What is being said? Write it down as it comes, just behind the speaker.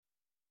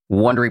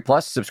Wondery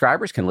Plus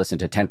subscribers can listen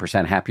to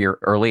 10% Happier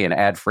early and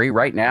ad-free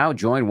right now.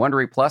 Join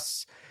Wondery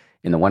Plus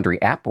in the Wondery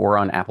app or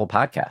on Apple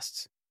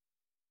Podcasts.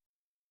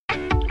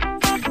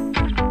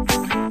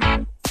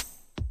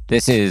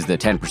 This is the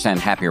 10%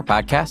 Happier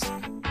podcast.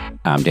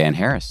 I'm Dan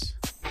Harris.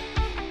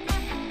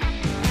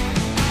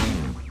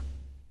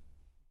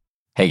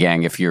 Hey,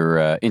 gang, if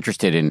you're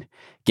interested in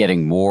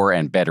getting more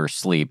and better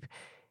sleep,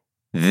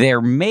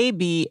 there may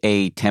be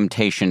a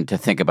temptation to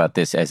think about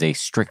this as a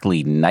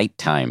strictly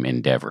nighttime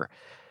endeavor.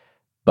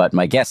 But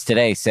my guest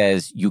today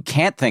says you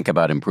can't think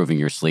about improving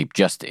your sleep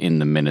just in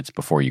the minutes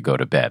before you go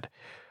to bed.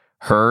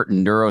 Her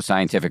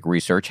neuroscientific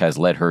research has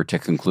led her to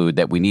conclude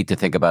that we need to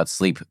think about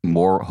sleep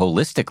more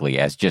holistically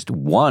as just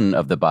one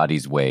of the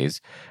body's ways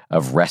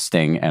of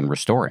resting and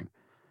restoring.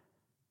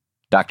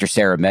 Dr.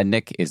 Sara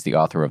Mednick is the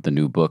author of the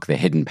new book, The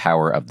Hidden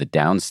Power of the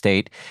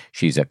Downstate.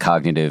 She's a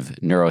cognitive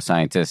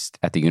neuroscientist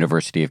at the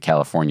University of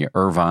California,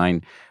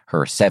 Irvine.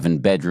 Her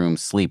 7-bedroom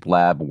sleep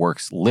lab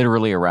works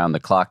literally around the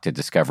clock to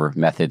discover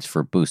methods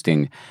for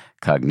boosting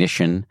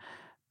cognition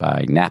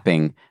by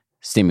napping,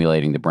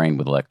 stimulating the brain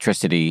with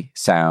electricity,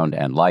 sound,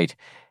 and light,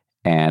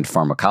 and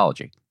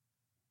pharmacology.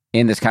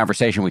 In this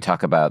conversation, we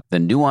talk about the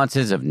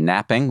nuances of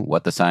napping,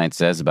 what the science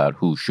says about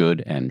who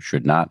should and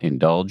should not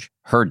indulge,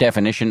 her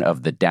definition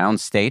of the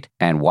downstate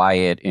and why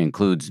it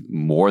includes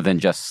more than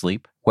just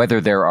sleep, whether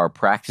there are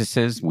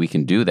practices we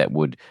can do that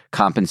would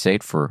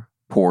compensate for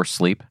poor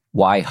sleep,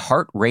 why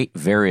heart rate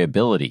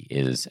variability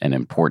is an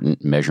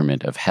important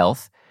measurement of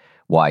health,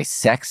 why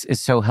sex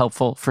is so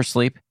helpful for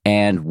sleep,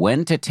 and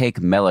when to take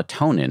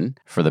melatonin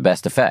for the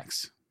best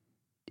effects.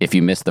 If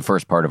you missed the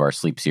first part of our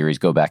sleep series,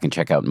 go back and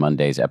check out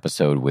Monday's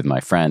episode with my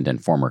friend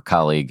and former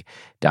colleague,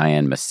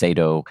 Diane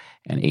Macedo,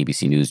 an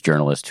ABC News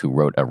journalist who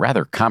wrote a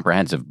rather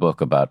comprehensive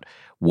book about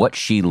what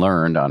she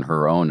learned on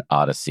her own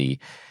odyssey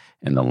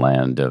in the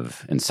land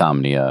of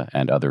insomnia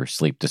and other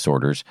sleep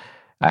disorders.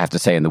 I have to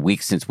say, in the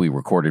weeks since we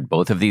recorded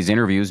both of these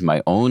interviews,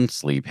 my own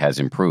sleep has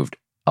improved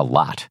a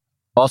lot.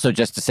 Also,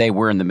 just to say,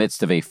 we're in the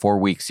midst of a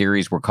 4-week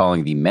series we're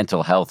calling the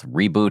Mental Health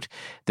Reboot.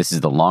 This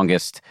is the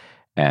longest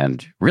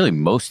and really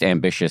most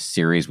ambitious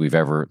series we've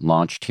ever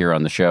launched here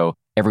on the show.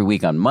 Every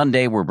week on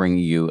Monday, we're bringing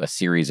you a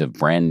series of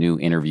brand new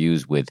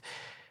interviews with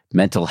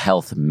mental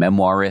health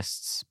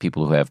memoirists,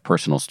 people who have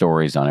personal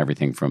stories on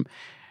everything from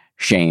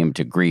shame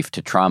to grief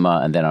to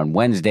trauma. And then on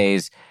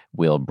Wednesdays,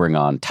 we'll bring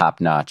on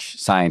top-notch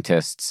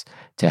scientists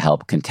to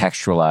help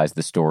contextualize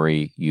the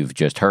story you've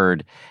just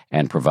heard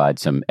and provide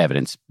some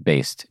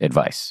evidence-based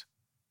advice.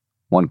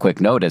 One quick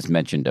note, as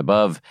mentioned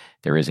above,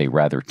 there is a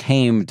rather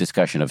tame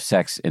discussion of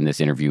sex in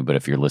this interview, but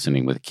if you're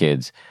listening with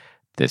kids,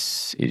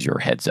 this is your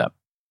heads up.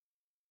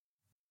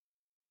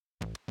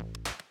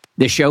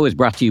 This show is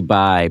brought to you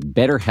by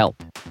BetterHelp.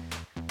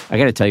 I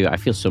got to tell you, I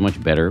feel so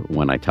much better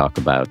when I talk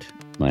about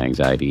my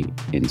anxiety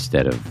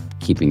instead of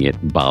keeping it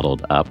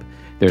bottled up.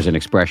 There's an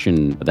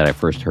expression that I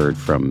first heard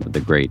from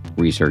the great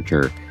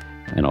researcher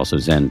and also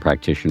Zen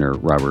practitioner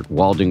Robert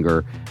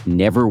Waldinger,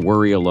 never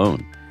worry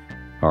alone.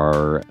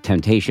 Our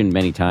temptation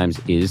many times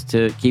is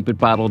to keep it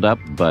bottled up,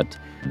 but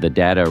the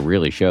data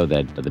really show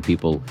that the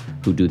people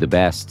who do the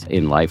best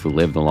in life, who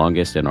live the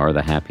longest and are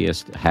the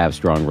happiest, have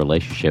strong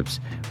relationships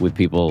with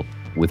people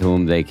with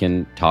whom they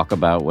can talk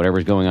about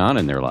whatever's going on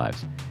in their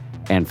lives.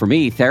 And for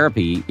me,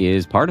 therapy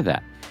is part of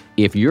that.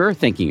 If you're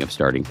thinking of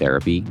starting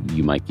therapy,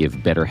 you might give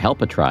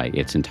BetterHelp a try.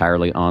 It's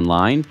entirely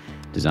online,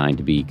 designed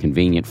to be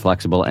convenient,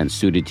 flexible, and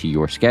suited to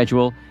your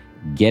schedule.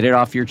 Get it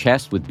off your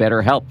chest with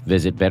BetterHelp.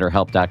 Visit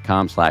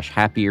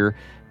BetterHelp.com/happier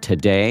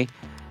today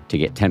to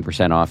get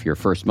 10% off your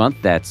first month.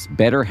 That's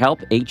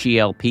BetterHelp,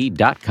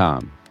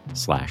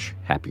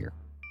 HELP.com/happier.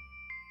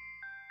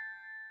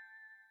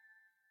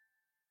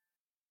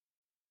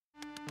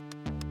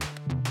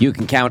 You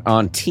can count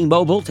on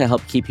T-Mobile to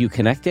help keep you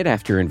connected.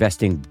 After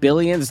investing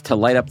billions to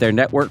light up their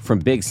network from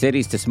big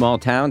cities to small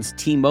towns,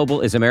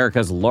 T-Mobile is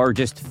America's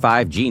largest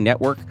 5G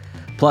network.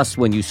 Plus,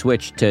 when you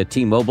switch to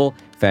T-Mobile,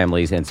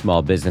 families and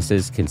small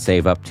businesses can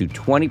save up to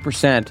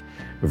 20%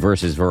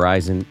 versus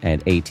Verizon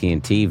and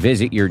AT&T.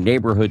 Visit your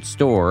neighborhood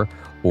store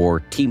or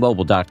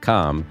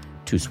T-Mobile.com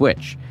to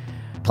switch.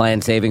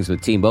 Plan savings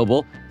with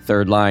T-Mobile.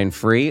 Third line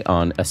free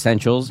on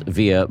essentials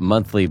via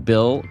monthly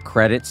bill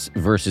credits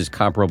versus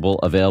comparable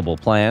available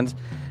plans.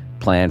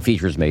 Plan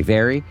features may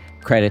vary.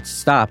 Credits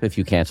stop if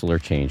you cancel or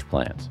change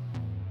plans.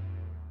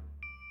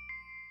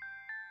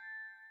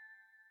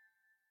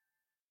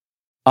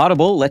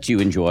 Audible lets you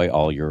enjoy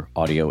all your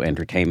audio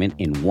entertainment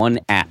in one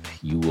app.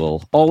 You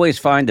will always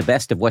find the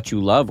best of what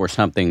you love or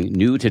something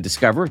new to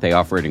discover. They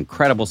offer an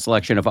incredible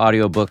selection of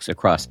audiobooks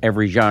across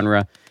every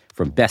genre,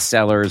 from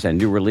bestsellers and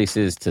new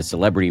releases to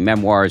celebrity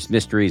memoirs,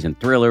 mysteries and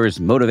thrillers,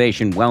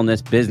 motivation,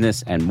 wellness,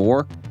 business, and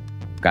more.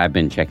 What I've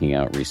been checking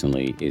out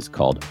recently is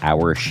called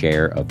Our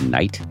Share of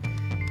Night.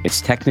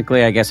 It's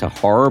technically, I guess, a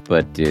horror,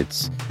 but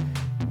it's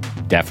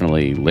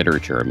definitely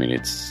literature. I mean,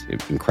 it's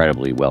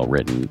incredibly well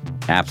written,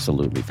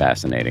 absolutely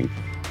fascinating,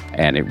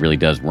 and it really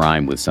does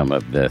rhyme with some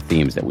of the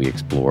themes that we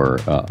explore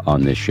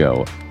on this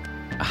show.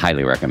 I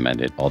highly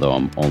recommend it, although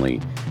I'm only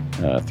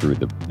through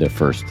the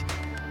first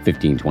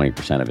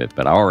 15-20% of it,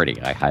 but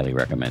I highly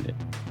recommend it.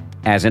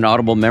 As an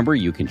Audible member,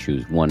 you can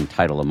choose one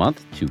title a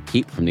month to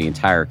keep from the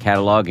entire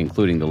catalog,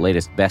 including the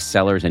latest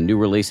bestsellers and new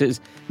releases.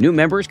 New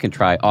members can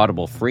try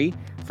Audible free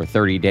for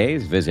 30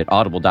 days. Visit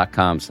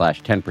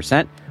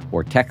audible.com/10%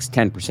 or text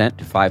 10%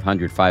 to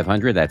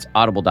 500-500. That's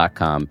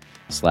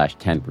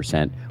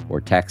audible.com/10% or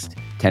text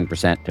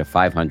 10% to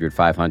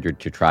 500-500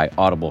 to try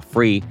Audible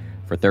free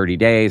for 30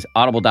 days.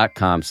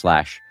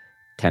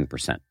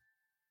 Audible.com/10%.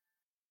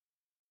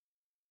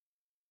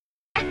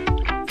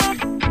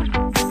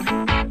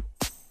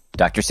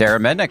 Dr. Sara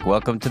Mednick,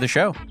 welcome to the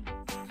show.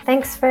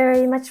 Thanks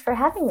very much for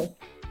having me.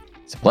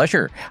 It's a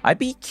pleasure. I'd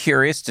be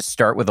curious to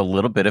start with a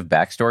little bit of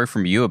backstory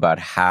from you about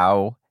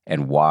how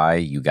and why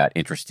you got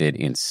interested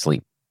in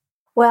sleep.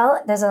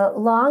 Well, there's a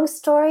long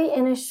story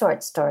and a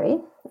short story,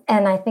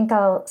 and I think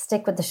I'll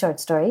stick with the short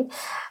story,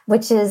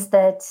 which is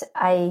that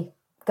I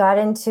got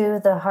into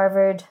the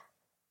Harvard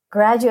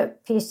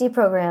graduate PhD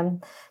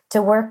program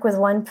to work with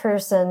one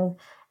person,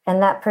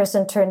 and that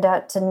person turned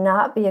out to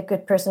not be a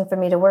good person for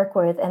me to work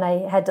with. And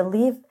I had to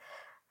leave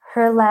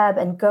her lab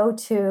and go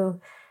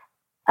to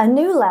a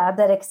new lab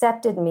that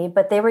accepted me,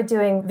 but they were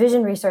doing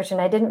vision research,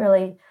 and I didn't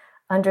really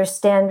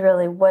understand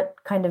what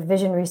kind of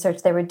vision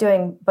research they were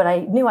doing, but I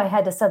knew I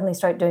had to suddenly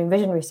start doing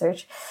vision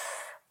research.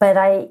 But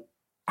I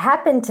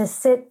happened to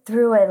sit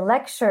through a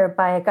lecture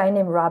by a guy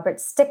named Robert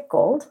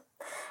Stickgold,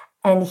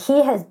 and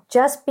he has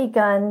just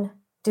begun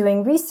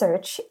doing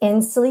research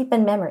in sleep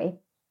and memory.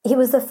 He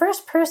was the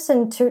first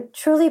person to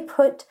truly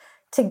put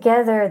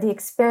together the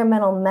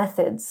experimental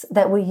methods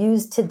that we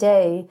use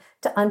today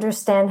to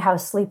understand how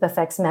sleep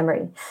affects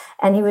memory.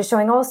 And he was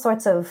showing all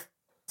sorts of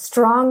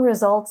strong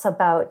results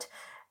about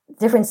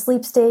different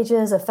sleep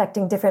stages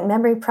affecting different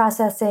memory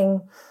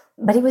processing,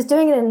 but he was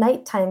doing it at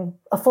nighttime,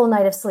 a full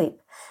night of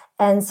sleep.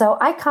 And so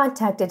I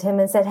contacted him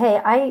and said, hey,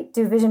 I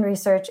do vision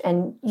research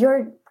and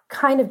you're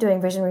kind of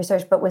doing vision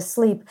research, but with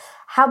sleep.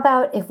 How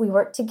about if we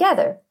work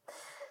together?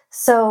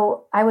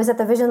 So I was at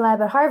the Vision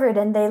Lab at Harvard,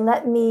 and they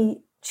let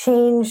me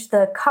change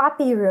the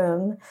copy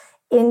room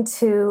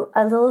into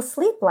a little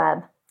sleep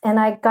lab. And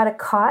I got a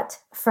cot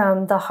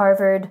from the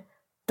Harvard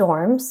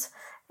dorms,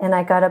 and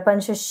I got a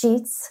bunch of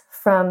sheets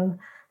from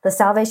the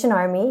Salvation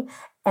Army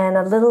and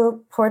a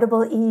little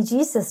portable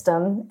EEG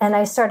system. And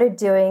I started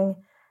doing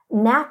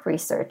nap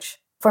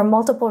research for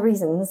multiple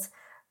reasons.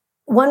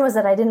 One was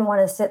that I didn't want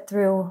to sit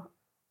through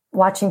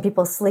watching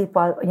people sleep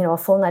while, a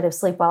full night of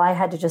sleep while I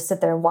had to just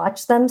sit there and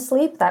watch them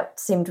sleep. That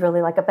seemed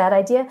really like a bad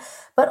idea.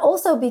 But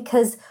also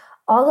because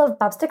all of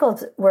Bob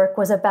Stickgold's work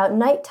was about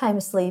nighttime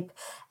sleep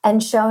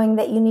and showing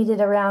that you needed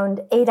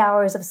around 8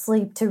 hours of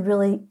sleep to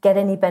really get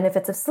any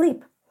benefits of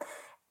sleep.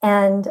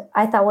 And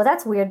I thought, well,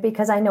 that's weird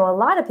because I know a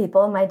lot of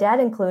people, my dad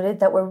included,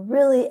 that were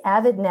really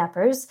avid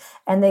nappers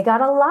and they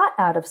got a lot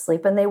out of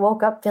sleep and they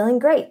woke up feeling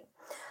great.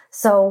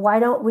 So why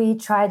don't we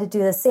try to do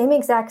the same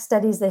exact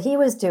studies that he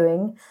was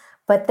doing,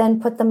 but then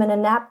put them in a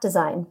nap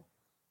design?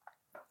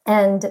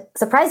 And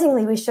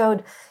surprisingly, we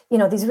showed,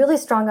 these really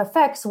strong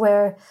effects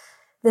where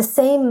the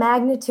same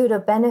magnitude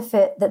of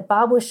benefit that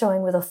Bob was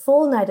showing with a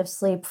full night of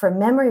sleep for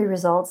memory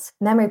results,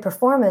 memory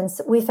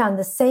performance, we found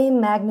the same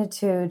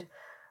magnitude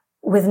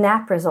with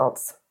nap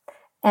results.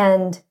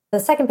 And the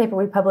second paper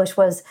we published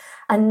was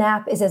a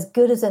nap is as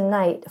good as a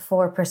night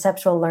for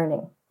perceptual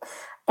learning.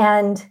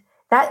 And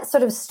that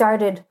sort of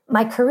started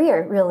my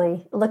career,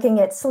 really,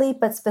 looking at sleep,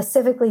 but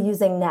specifically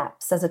using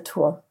naps as a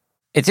tool.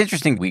 It's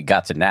interesting we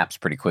got to naps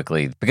pretty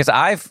quickly because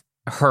I've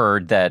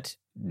heard that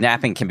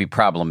napping can be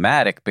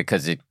problematic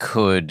because it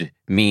could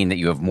mean that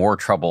you have more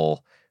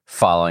trouble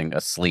falling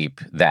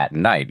asleep that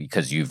night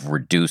because you've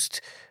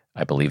reduced,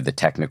 I believe the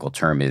technical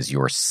term is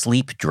your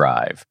sleep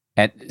drive.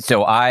 And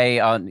so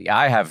I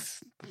have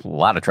a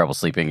lot of trouble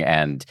sleeping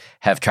and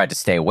have tried to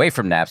stay away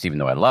from naps, even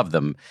though I love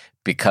them,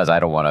 because I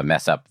don't want to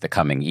mess up the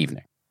coming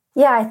evening.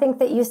 Yeah, I think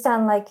that you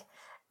sound like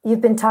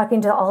you've been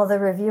talking to all the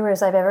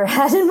reviewers I've ever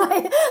had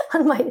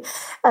on my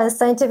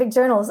scientific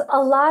journals.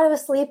 A lot of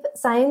sleep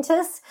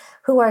scientists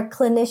who are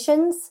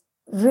clinicians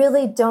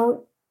really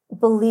don't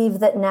believe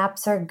that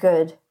naps are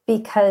good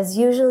because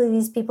usually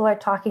these people are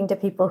talking to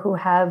people who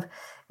have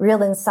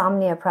real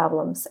insomnia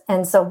problems.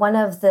 And so one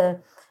of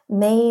the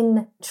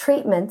main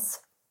treatments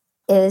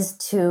is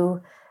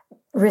to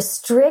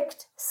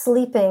restrict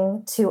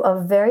sleeping to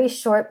a very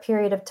short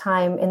period of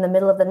time in the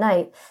middle of the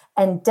night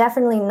and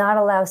definitely not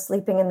allow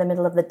sleeping in the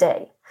middle of the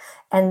day.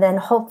 And then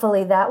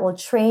hopefully that will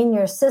train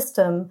your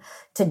system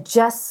to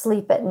just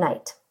sleep at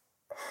night.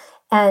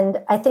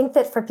 And I think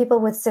that for people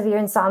with severe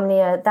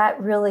insomnia, that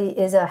really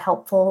is a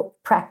helpful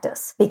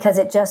practice because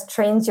it just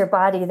trains your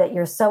body that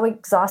you're so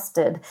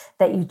exhausted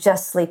that you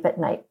just sleep at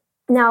night.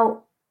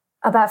 Now,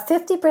 about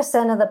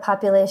 50% of the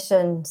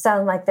population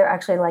sound like they're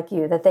actually like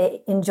you, that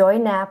they enjoy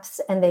naps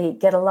and they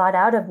get a lot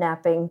out of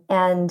napping.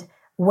 And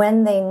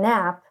when they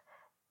nap,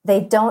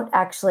 they don't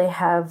actually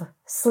have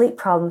sleep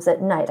problems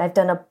at night. I've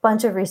done a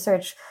bunch of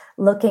research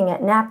looking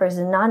at nappers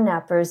and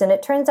non-nappers, and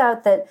it turns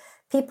out that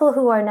people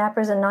who are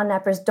nappers and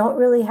non-nappers don't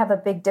really have a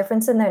big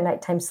difference in their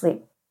nighttime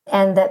sleep.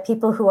 And that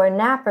people who are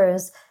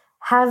nappers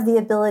have the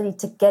ability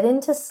to get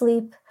into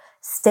sleep,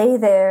 stay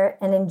there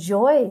and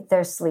enjoy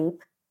their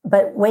sleep,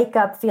 but wake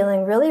up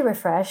feeling really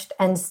refreshed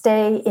and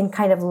stay in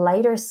kind of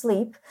lighter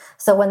sleep.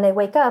 So when they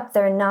wake up,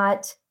 they're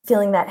not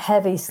feeling that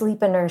heavy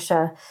sleep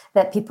inertia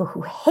that people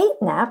who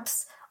hate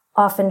naps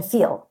often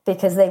feel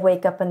because they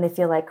wake up and they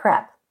feel like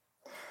crap.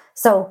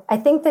 So I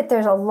think that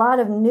there's a lot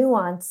of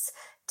nuance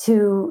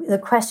to the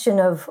question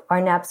of, are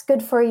naps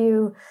good for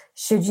you?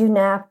 Should you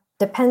nap?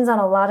 Depends on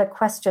a lot of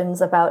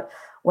questions about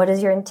what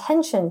is your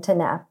intention to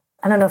nap.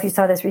 I don't know if you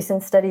saw this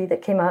recent study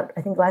that came out,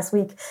 I think last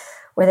week,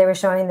 where they were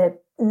showing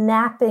that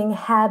napping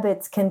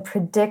habits can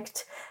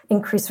predict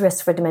increased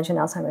risk for dementia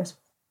and Alzheimer's.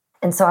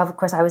 And so, of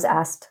course, I was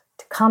asked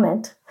to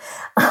comment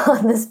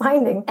on this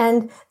finding.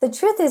 And the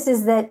truth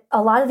is that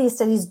a lot of these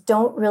studies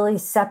don't really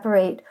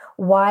separate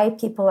why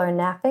people are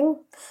napping.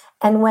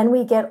 And when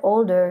we get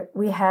older,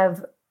 we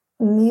have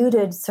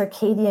muted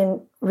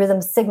circadian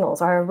rhythm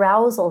signals. Our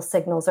arousal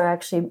signals are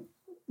actually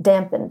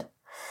dampened.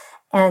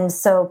 And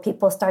so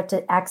people start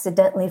to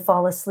accidentally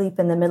fall asleep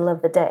in the middle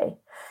of the day.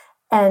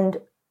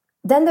 And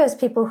then there's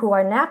people who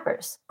are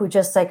nappers, who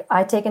just like,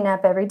 I take a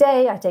nap every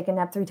day. I take a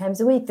nap 3 times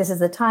a week. This is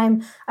the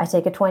time. I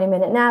take a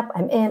 20-minute nap.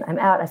 I'm in, I'm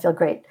out. I feel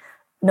great.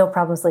 No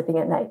problem sleeping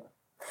at night.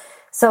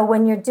 So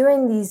when you're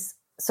doing these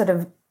sort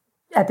of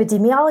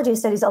epidemiology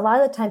studies, a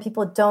lot of the time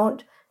people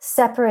don't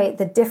separate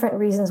the different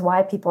reasons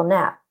why people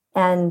nap.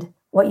 And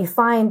what you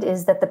find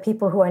is that the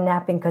people who are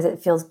napping because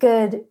it feels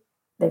good,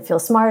 they feel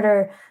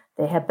smarter,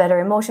 they have better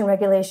emotion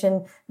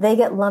regulation, they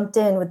get lumped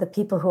in with the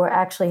people who are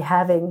actually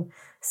having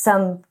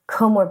some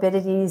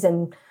comorbidities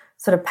and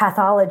sort of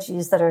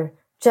pathologies that are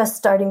just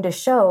starting to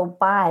show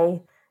by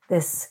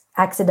this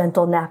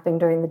accidental napping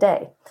during the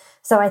day.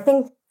 So I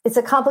think it's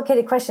a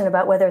complicated question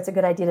about whether it's a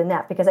good idea to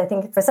nap, because I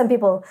think for some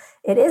people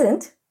it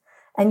isn't,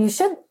 and you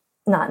should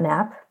not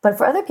nap. But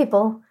for other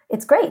people,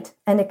 it's great,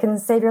 and it can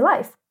save your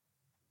life.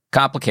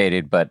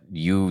 Complicated, but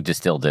you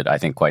distilled it, I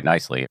think, quite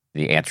nicely.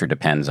 The answer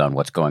depends on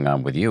what's going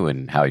on with you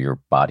and how your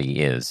body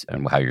is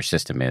and how your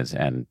system is,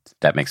 and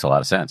that makes a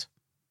lot of sense.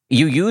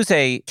 You use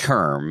a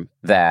term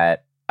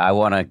that I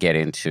want to get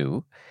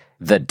into,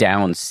 the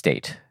down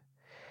state.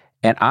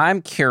 And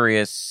I'm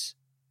curious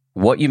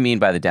what you mean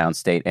by the down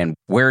state and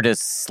where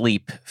does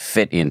sleep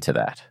fit into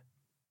that?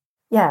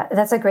 Yeah,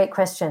 that's a great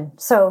question.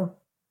 So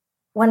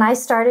when I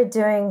started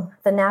doing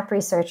the nap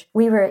research,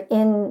 we were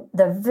in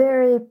the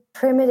very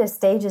primitive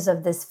stages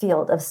of this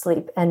field of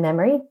sleep and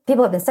memory.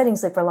 People have been studying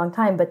sleep for a long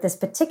time, but this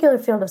particular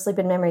field of sleep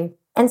and memory,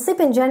 and sleep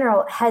in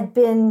general, had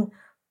been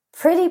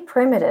pretty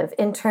primitive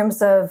in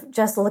terms of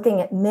just looking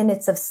at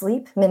minutes of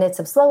sleep, minutes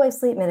of slow wave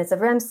sleep, minutes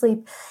of REM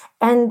sleep.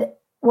 And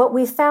what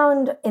we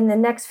found in the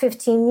next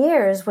 15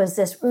 years was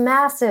this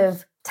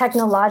massive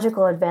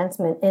technological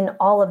advancement in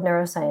all of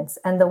neuroscience.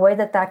 And the way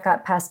that that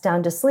got passed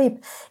down to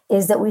sleep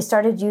is that we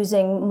started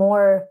using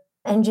more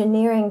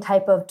engineering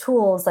type of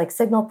tools, like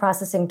signal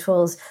processing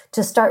tools,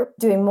 to start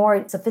doing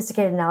more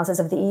sophisticated analysis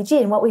of the EEG.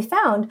 And what we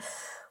found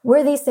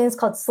were these things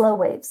called slow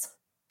waves.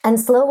 And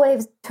slow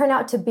waves turn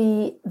out to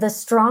be the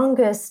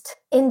strongest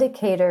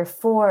indicator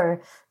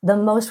for the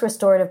most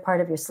restorative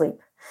part of your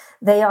sleep.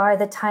 They are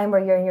the time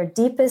where you're in your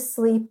deepest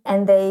sleep,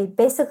 and they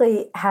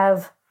basically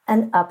have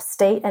an up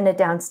state and a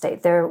down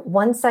state. They're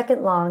 1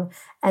 second long,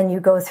 and you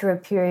go through a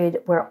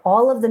period where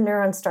all of the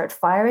neurons start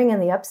firing in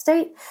the up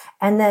state,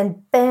 and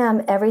then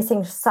bam,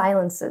 everything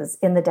silences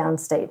in the down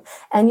state.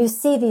 And you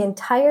see the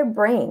entire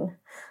brain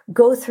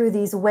go through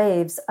these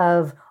waves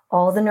of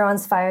all the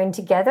neurons firing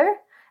together,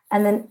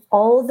 and then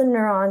all the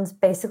neurons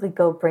basically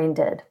go brain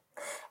dead.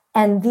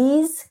 And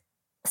these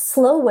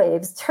slow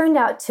waves turned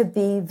out to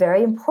be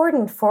very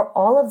important for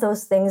all of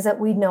those things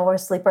that we know our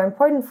sleep are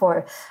important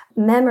for: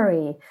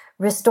 memory,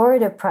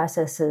 restorative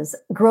processes,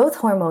 growth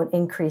hormone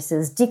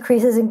increases,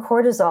 decreases in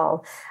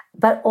cortisol,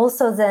 but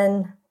also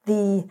then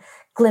the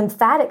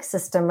glymphatic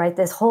system, right?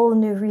 This whole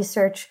new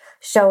research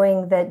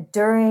showing that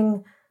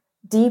during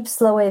deep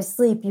slow wave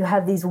sleep, you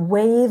have these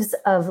waves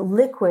of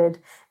liquid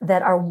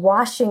that are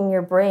washing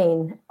your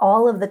brain.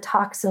 All of the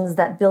toxins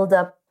that build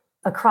up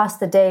across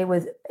the day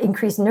with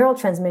increased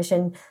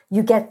neurotransmission,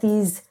 you get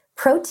these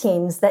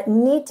proteins that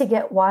need to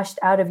get washed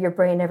out of your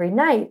brain every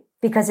night,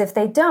 because if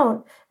they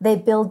don't, they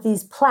build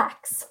these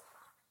plaques.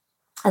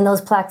 And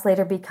those plaques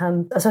later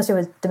become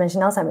associated with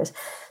dementia and Alzheimer's.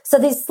 So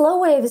these slow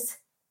waves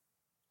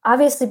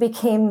obviously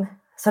became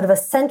sort of a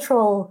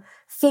central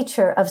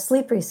feature of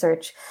sleep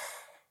research.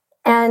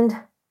 And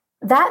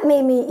that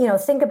made me,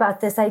 think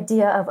about this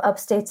idea of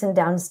upstates and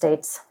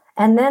downstates.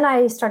 And then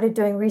I started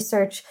doing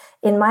research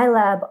in my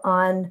lab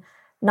on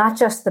not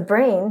just the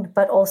brain,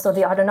 but also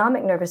the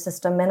autonomic nervous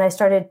system. And I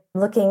started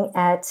looking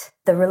at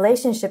the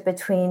relationship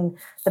between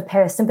the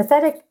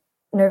parasympathetic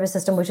nervous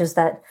system, which is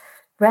that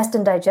rest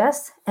and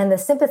digest, and the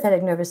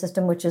sympathetic nervous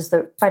system, which is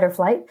the fight or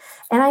flight.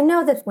 And I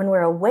know that when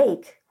we're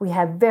awake, we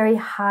have very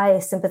high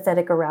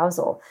sympathetic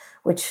arousal,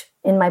 which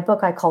in my book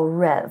I call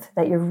rev,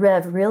 that you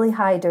rev really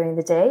high during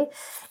the day.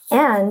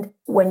 And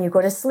when you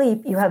go to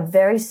sleep, you have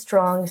very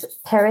strong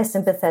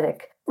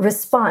parasympathetic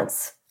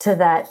response to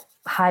that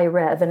high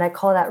rev, and I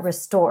call that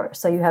restore.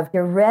 So you have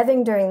your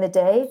revving during the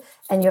day,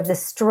 and you have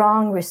this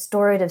strong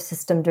restorative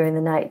system during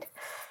the night.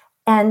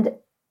 And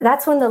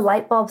that's when the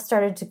light bulb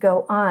started to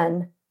go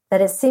on,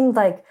 that it seemed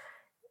like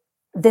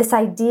this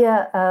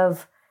idea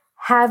of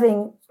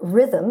having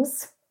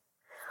rhythms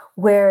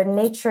where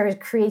nature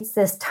creates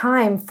this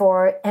time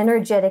for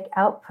energetic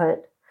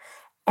output,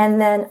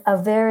 and then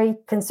a very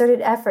concerted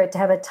effort to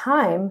have a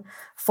time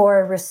for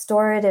a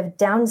restorative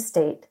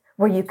downstate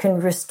where you can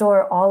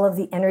restore all of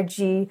the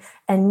energy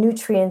and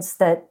nutrients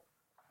that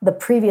the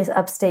previous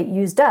upstate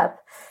used up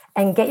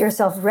and get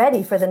yourself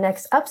ready for the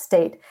next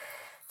upstate,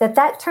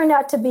 that turned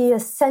out to be a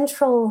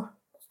central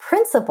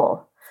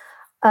principle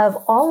of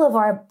all of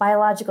our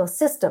biological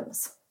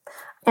systems.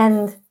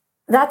 And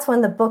that's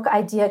when the book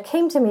idea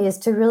came to me, is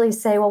to really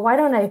say, well, why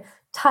don't I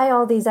tie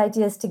all these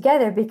ideas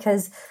together?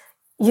 Because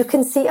you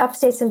can see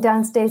upstates and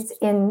downstates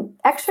in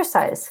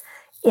exercise,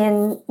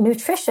 in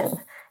nutrition,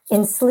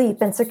 in sleep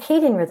and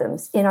circadian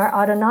rhythms, in our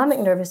autonomic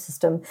nervous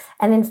system.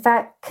 And in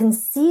fact,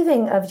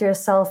 conceiving of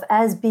yourself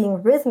as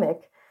being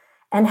rhythmic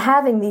and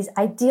having these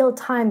ideal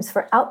times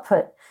for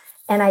output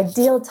and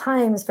ideal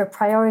times for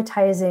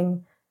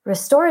prioritizing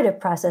restorative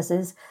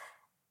processes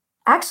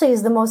actually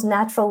is the most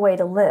natural way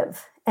to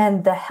live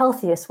and the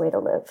healthiest way to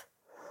live.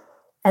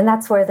 And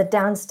that's where the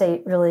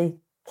downstate really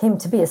came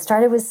to be. It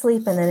started with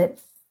sleep, and then it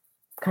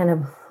kind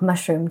of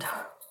mushroomed.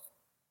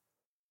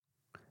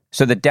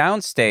 So the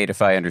downstate,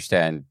 if I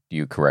understand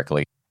you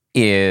correctly,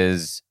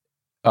 is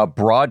a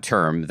broad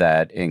term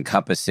that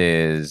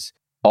encompasses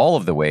all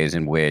of the ways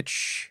in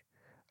which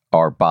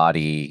our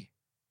body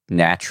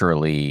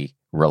naturally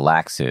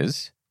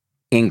relaxes,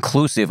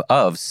 inclusive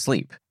of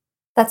sleep.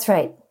 That's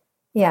right.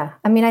 Yeah.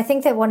 I mean, I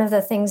think that one of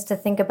the things to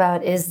think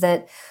about is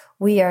that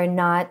we are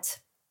not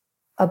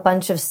a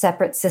bunch of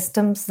separate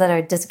systems that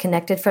are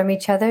disconnected from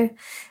each other,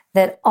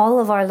 that all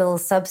of our little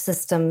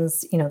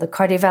subsystems, the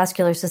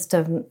cardiovascular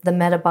system, the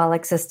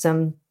metabolic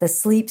system, the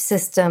sleep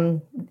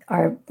system,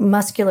 our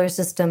muscular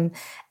system,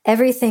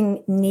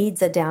 everything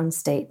needs a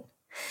downstate.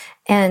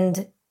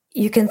 And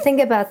you can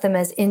think about them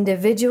as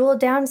individual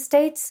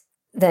downstates,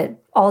 that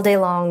all day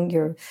long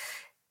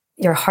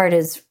your heart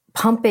is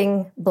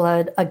pumping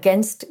blood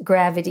against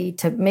gravity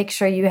to make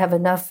sure you have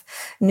enough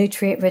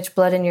nutrient-rich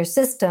blood in your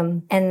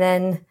system. And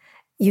then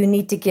you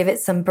need to give it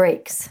some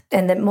breaks.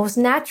 And the most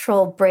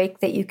natural break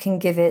that you can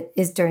give it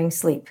is during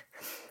sleep,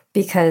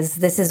 because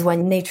this is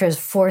when nature has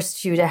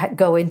forced you to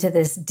go into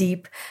this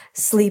deep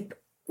sleep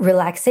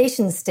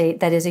relaxation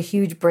state that is a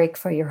huge break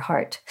for your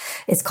heart.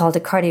 It's called a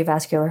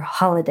cardiovascular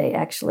holiday,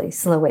 actually,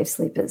 slow wave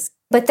sleep is.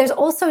 But there's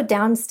also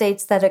down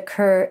states that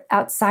occur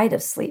outside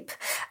of sleep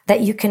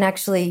that you can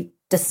actually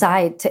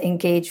decide to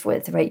engage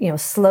with, right?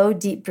 Slow,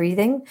 deep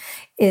breathing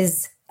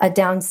is a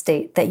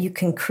downstate that you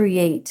can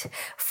create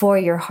for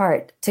your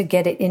heart to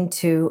get it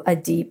into a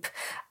deep,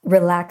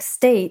 relaxed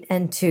state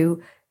and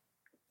to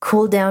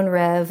cool down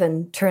rev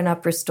and turn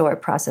up restore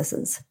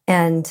processes.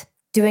 And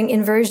doing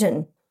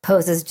inversion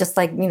poses, just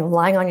like,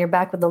 lying on your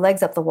back with the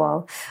legs up the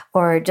wall,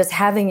 or just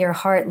having your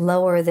heart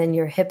lower than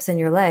your hips and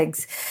your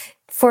legs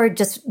for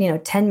just,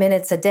 10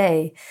 minutes a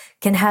day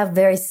can have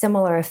very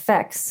similar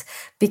effects,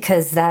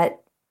 because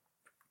that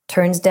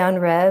turns down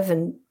rev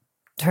and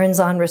turns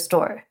on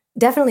restore.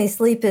 Definitely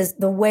sleep is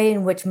the way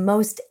in which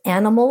most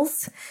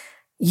animals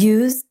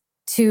use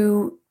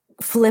to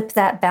flip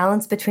that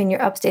balance between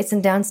your upstates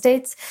and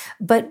downstates.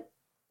 But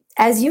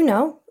as you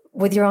know,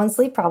 with your own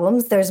sleep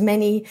problems, there's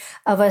many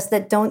of us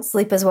that don't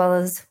sleep as well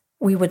as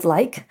we would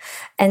like.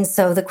 And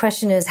so the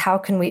question is, how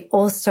can we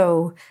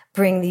also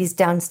bring these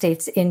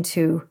downstates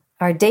into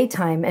our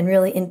daytime and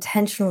really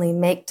intentionally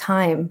make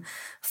time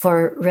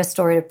for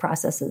restorative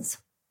processes?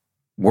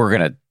 We're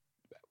going to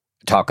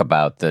talk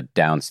about the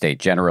downstate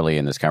generally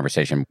in this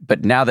conversation.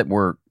 But now that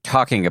we're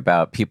talking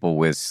about people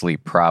with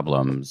sleep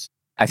problems,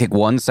 I think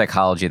one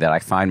psychology that I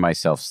find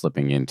myself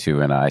slipping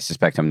into, and I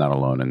suspect I'm not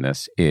alone in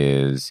this,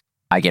 is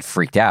I get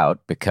freaked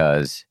out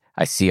because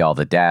I see all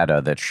the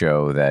data that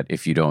show that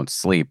if you don't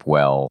sleep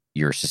well,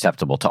 you're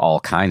susceptible to all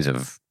kinds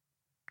of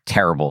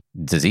terrible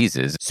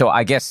diseases. So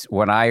I guess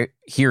when I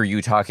hear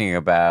you talking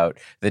about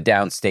the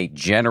downstate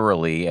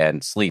generally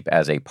and sleep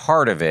as a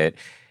part of it,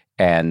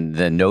 and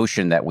the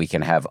notion that we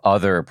can have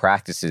other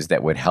practices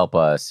that would help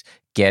us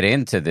get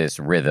into this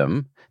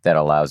rhythm that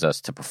allows us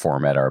to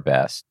perform at our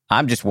best.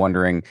 I'm just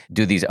wondering,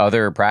 do these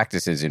other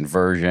practices,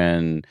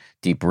 inversion,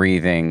 deep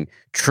breathing,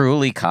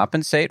 truly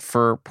compensate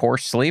for poor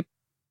sleep?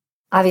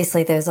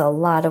 Obviously, there's a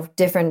lot of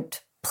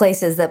different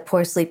places that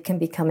poor sleep can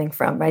be coming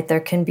from, right? There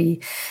can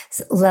be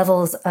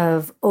levels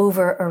of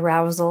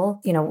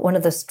over-arousal. One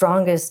of the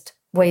strongest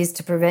ways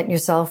to prevent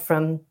yourself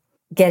from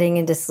getting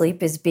into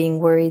sleep is being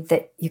worried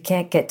that you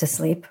can't get to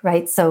sleep,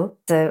 right? So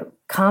the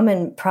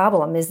common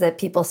problem is that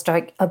people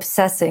start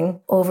obsessing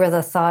over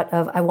the thought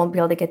of, I won't be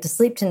able to get to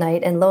sleep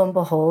tonight. And lo and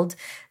behold,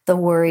 the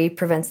worry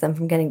prevents them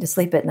from getting to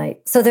sleep at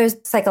night. So there's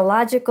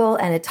psychological,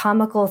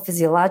 anatomical,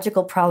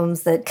 physiological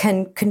problems that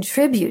can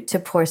contribute to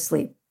poor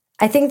sleep.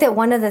 I think that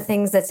one of the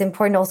things that's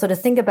important also to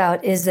think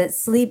about is that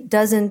sleep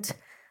doesn't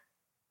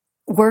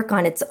work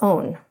on its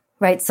own,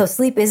 right? So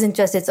sleep isn't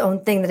just its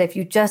own thing that if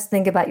you just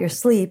think about your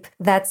sleep,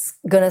 that's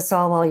going to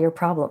solve all your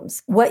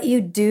problems. What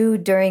you do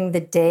during the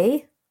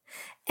day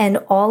and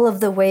all of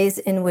the ways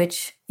in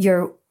which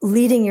you're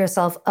leading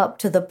yourself up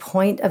to the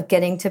point of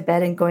getting to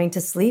bed and going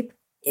to sleep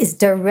is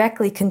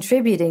directly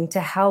contributing to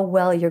how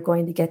well you're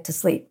going to get to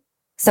sleep.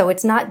 So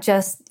it's not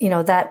just,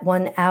 that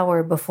 1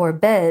 hour before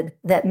bed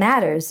that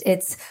matters.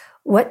 It's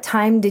what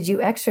time did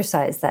you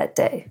exercise that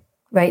day,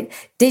 right?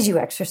 Did you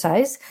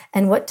exercise?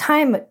 And what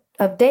time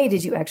of day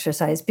did you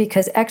exercise?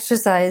 Because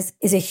exercise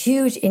is a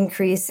huge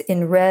increase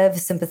in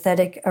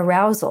sympathetic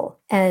arousal.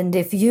 And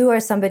if you are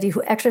somebody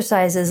who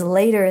exercises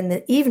later in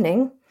the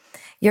evening,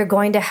 you're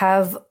going to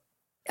have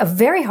a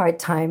very hard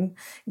time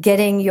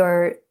getting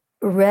your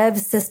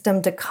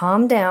system to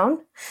calm down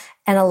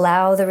and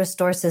allow the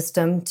restore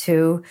system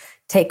to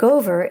take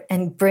over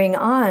and bring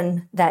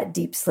on that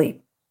deep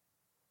sleep.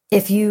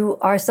 If you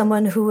are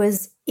someone who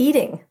is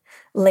eating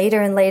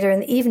later and later in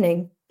the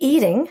evening,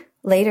 eating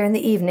later in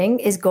the evening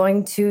is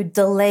going to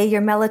delay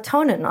your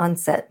melatonin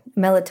onset.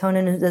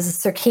 Melatonin is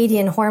a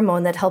circadian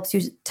hormone that helps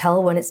you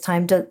tell when it's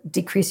time to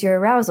decrease your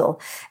arousal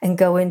and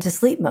go into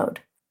sleep mode.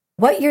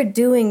 What you're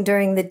doing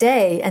during the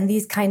day and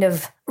these kind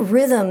of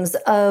rhythms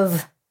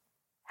of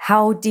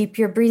how deep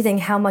you're breathing,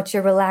 how much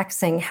you're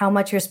relaxing, how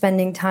much you're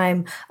spending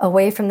time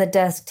away from the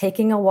desk,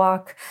 taking a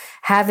walk,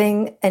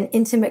 having an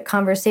intimate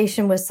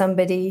conversation with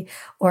somebody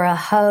or a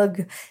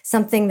hug,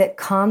 something that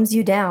calms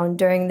you down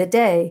during the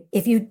day.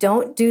 If you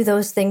don't do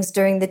those things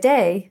during the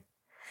day,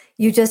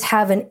 you just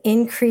have an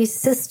increased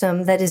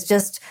system that is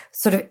just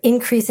sort of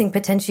increasing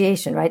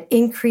potentiation, right?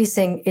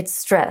 Increasing its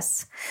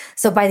stress.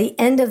 So by the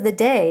end of the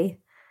day,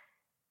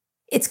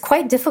 it's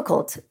quite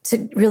difficult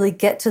to really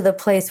get to the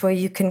place where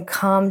you can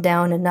calm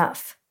down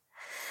enough.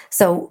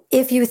 So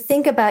if you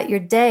think about your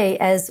day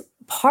as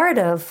part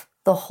of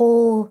the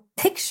whole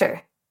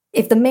picture,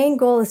 if the main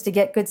goal is to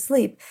get good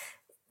sleep,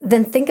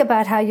 then think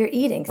about how you're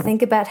eating.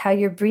 Think about how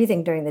you're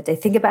breathing during the day.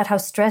 Think about how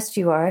stressed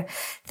you are.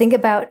 Think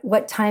about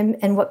what time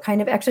and what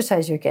kind of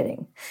exercise you're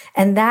getting.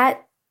 And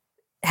that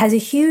has a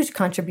huge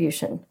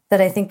contribution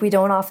that I think we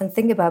don't often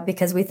think about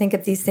because we think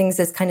of these things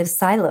as kind of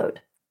siloed.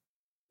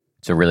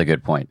 It's a really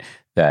good point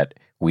that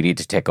we need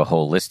to take a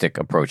holistic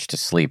approach to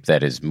sleep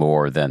that is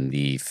more than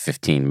the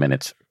 15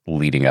 minutes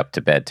leading up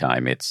to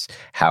bedtime. It's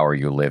how are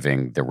you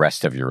living the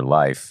rest of your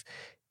life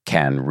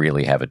can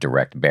really have a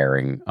direct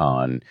bearing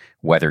on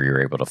whether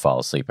you're able to fall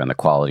asleep and the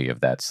quality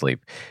of that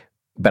sleep.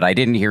 But I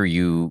didn't hear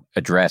you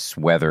address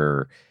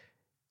whether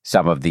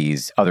some of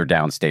these other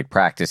downstate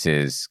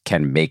practices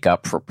can make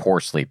up for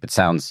poor sleep. It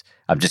sounds,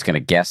 I'm just going to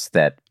guess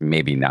that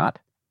maybe not.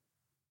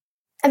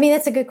 I mean,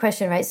 that's a good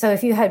question, right? So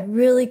if you had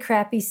really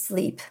crappy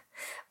sleep,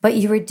 but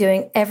you were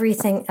doing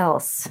everything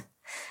else,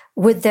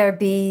 would there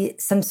be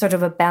some sort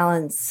of a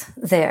balance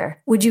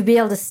there? Would you be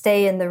able to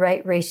stay in the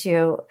right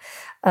ratio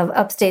of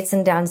upstates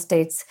and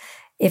downstates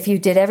if you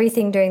did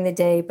everything during the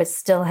day, but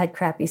still had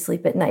crappy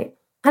sleep at night?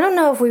 I don't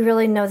know if we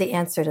really know the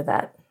answer to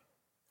that.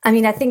 I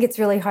mean, I think it's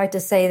really hard to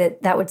say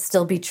that that would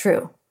still be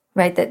true.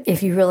 Right? That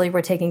if you really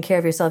were taking care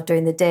of yourself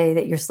during the day,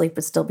 that your sleep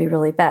would still be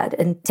really bad.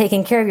 And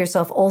taking care of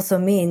yourself also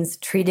means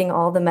treating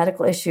all the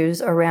medical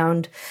issues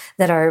around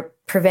that are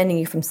preventing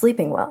you from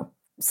sleeping well.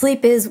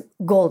 Sleep is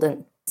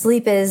golden.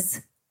 Sleep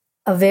is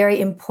a very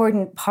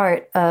important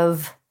part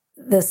of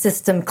the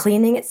system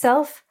cleaning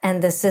itself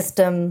and the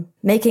system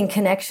making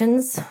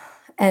connections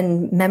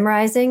and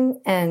memorizing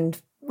and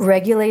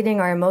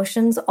regulating our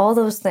emotions, all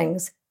those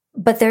things.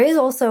 But there is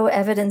also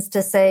evidence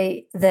to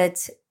say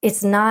that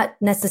it's not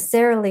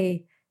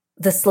necessarily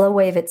the slow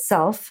wave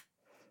itself.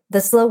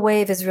 The slow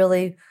wave is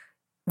really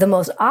the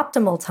most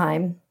optimal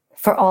time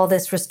for all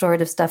this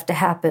restorative stuff to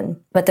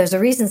happen. But there's a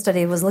recent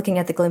study that was looking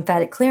at the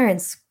glymphatic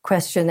clearance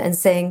question and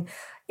saying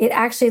it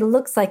actually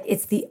looks like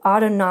it's the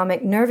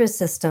autonomic nervous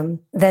system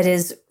that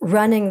is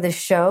running the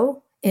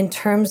show in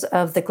terms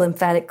of the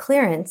glymphatic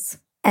clearance.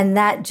 And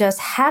that just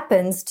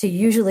happens to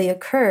usually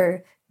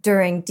occur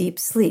during deep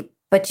sleep.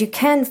 But you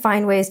can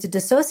find ways to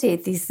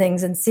dissociate these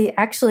things and see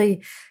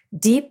actually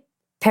deep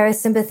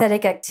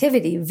parasympathetic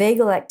activity,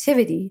 vagal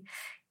activity,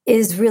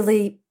 is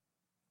really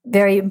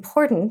very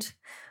important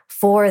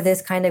for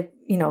this kind of,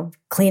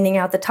 cleaning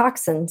out the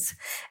toxins.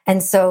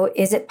 And so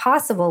is it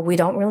possible? We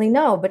don't really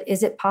know, but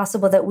is it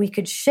possible that we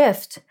could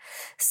shift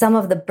some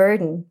of the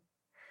burden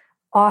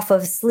off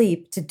of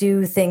sleep to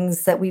do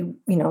things that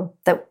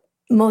that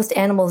most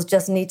animals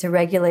just need to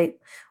regulate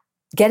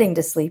getting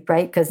to sleep,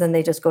 right? Because then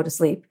they just go to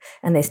sleep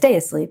and they stay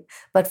asleep.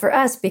 But for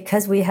us,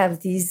 because we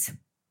have these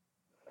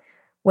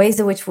ways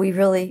in which we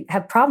really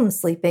have problems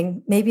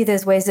sleeping, maybe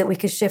there's ways that we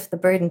could shift the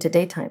burden to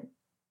daytime.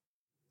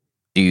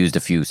 You used a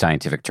few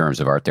scientific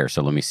terms of art there,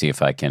 so let me see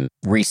if I can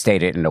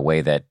restate it in a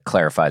way that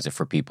clarifies it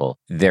for people.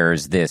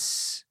 There's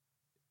this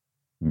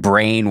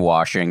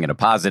brainwashing in a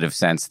positive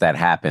sense that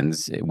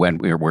happens when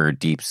we're in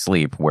deep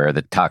sleep where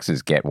the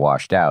toxins get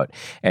washed out.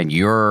 And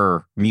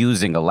you're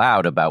musing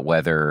aloud about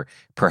whether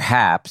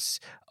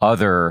perhaps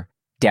other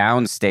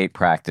downstate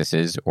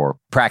practices or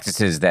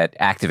practices that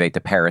activate the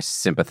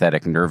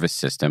parasympathetic nervous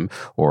system,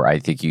 or I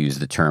think you use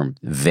the term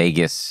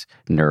vagus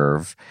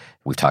nerve.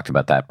 We've talked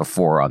about that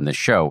before on this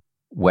show,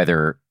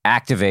 whether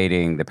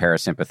activating the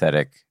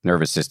parasympathetic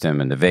nervous system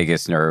and the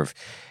vagus nerve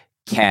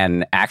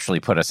can actually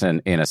put us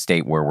in a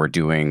state where we're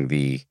doing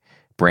the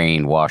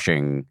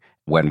brainwashing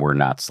when we're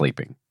not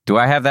sleeping. Do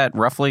I have that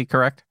roughly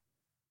correct?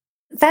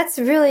 That's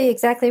really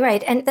exactly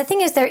right. And the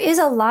thing is, there is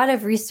a lot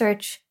of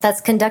research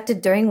that's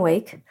conducted during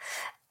wake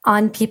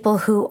on people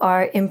who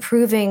are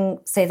improving,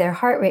 say, their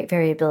heart rate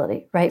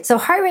variability, right? So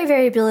heart rate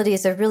variability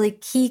is a really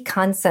key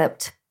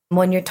concept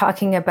when you're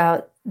talking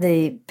about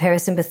the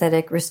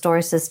parasympathetic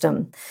restore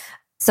system.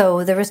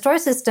 So the restore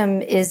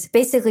system is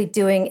basically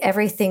doing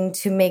everything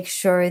to make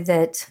sure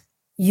that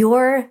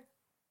your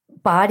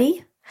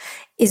body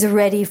is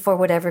ready for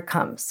whatever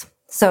comes.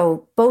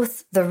 So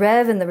both the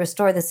rev and the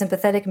restore, the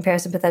sympathetic and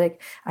parasympathetic,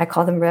 I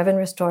call them rev and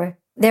restore,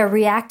 they're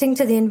reacting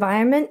to the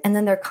environment and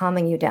then they're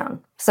calming you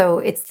down. So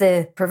it's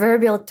the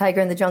proverbial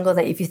tiger in the jungle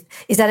that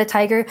is that a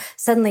tiger?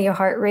 Suddenly your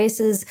heart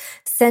races,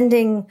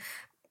 sending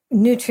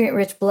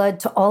nutrient-rich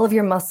blood to all of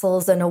your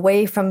muscles and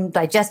away from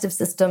digestive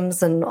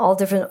systems and all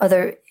different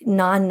other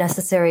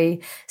non-necessary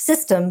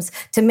systems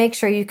to make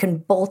sure you can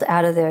bolt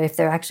out of there if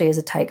there actually is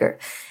a tiger.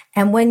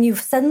 And when you've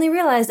suddenly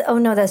realized, oh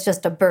no, that's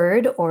just a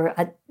bird or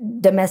a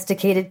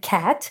domesticated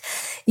cat,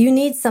 you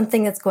need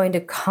something that's going to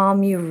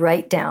calm you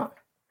right down.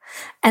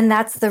 And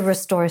that's the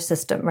restore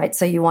system, right?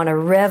 So you want to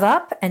rev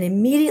up and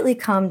immediately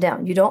calm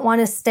down. You don't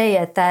want to stay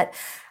at that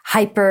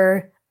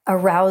hyper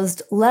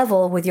aroused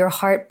level with your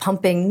heart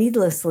pumping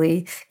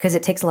needlessly because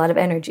it takes a lot of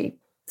energy.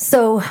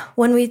 So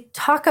when we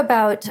talk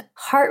about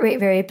heart rate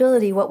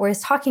variability, what we're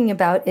talking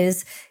about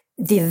is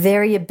the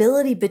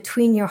variability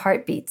between your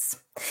heartbeats.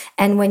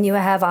 And when you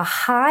have a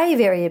high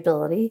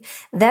variability,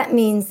 that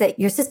means that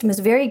your system is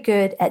very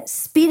good at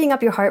speeding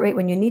up your heart rate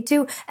when you need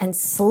to and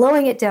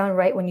slowing it down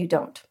right when you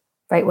don't,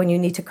 right when you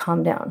need to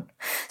calm down.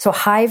 So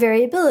high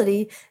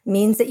variability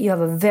means that you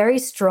have a very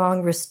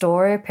strong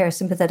restore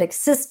parasympathetic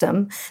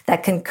system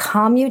that can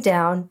calm you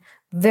down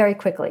very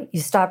quickly. You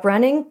stop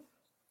running,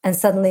 and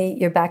suddenly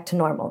you're back to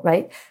normal,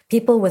 right?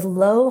 People with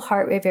low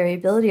heart rate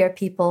variability are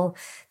people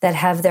that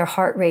have their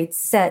heart rate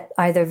set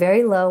either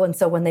very low, and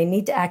so when they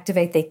need to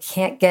activate, they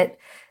can't get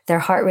their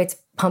heart rates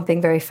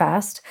pumping very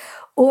fast.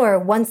 Or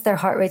once their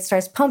heart rate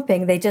starts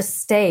pumping, they just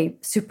stay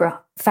super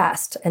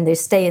fast and they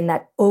stay in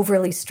that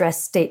overly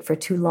stressed state for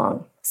too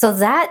long. So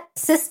that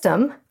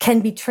system can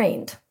be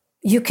trained.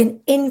 You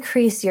can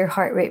increase your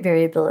heart rate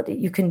variability.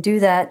 You can do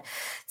that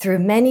through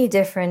many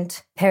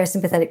different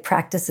parasympathetic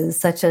practices,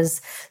 such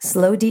as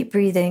slow, deep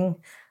breathing,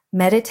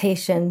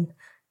 meditation,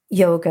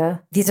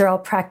 yoga. These are all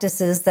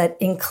practices that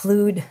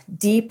include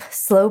deep,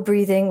 slow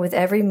breathing with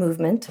every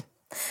movement.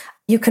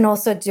 You can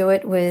also do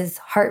it with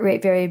heart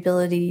rate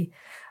variability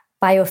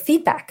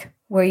biofeedback,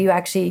 where you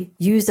actually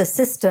use a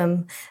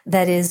system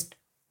that is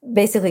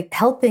basically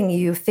helping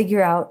you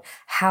figure out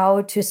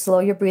how to slow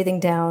your breathing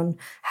down,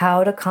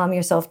 how to calm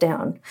yourself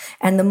down.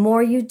 And the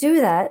more you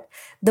do that,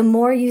 the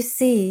more you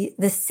see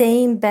the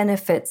same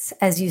benefits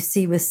as you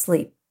see with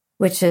sleep,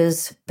 which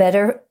is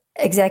better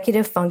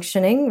executive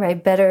functioning,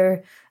 right?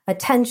 Better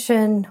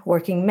attention,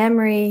 working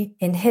memory,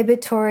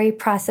 inhibitory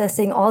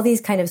processing, all these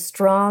kind of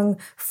strong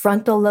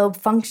frontal lobe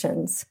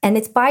functions. And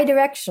it's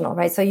bidirectional,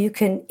 right? So you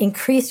can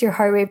increase your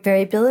heart rate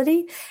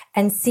variability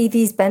and see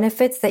these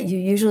benefits that you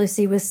usually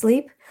see with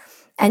sleep.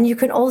 And you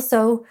can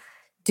also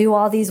do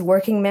all these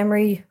working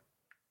memory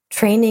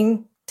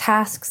training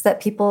tasks that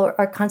people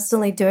are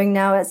constantly doing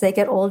now as they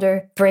get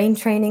older, brain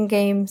training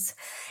games.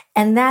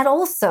 And that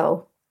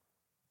also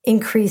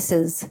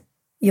increases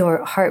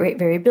your heart rate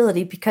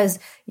variability because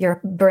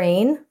your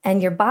brain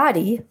and your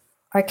body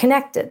are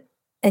connected.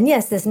 And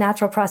yes, this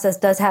natural process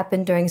does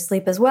happen during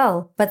sleep as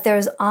well, but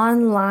there's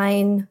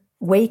online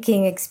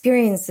waking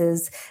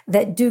experiences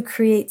that do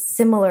create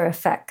similar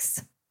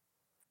effects.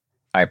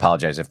 I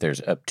apologize if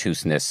there's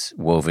obtuseness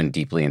woven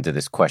deeply into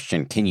this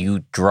question. Can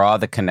you draw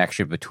the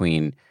connection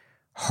between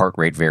heart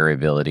rate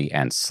variability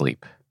and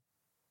sleep?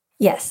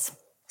 Yes.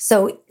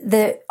 So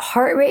the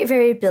heart rate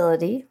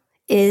variability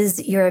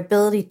is your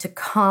ability to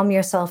calm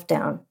yourself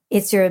down.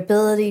 It's your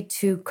ability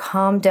to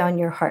calm down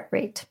your heart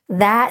rate.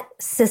 That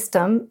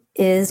system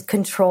is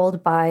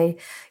controlled by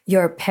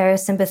your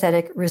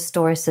parasympathetic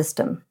restore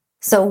system.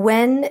 So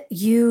when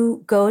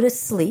you go to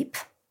sleep,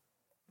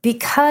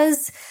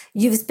 because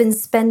you've been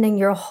spending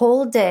your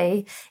whole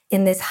day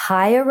in this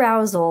high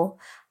arousal,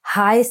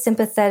 high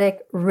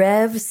sympathetic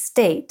rev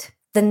state,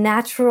 the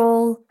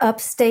natural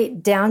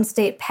upstate,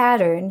 downstate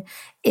pattern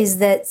is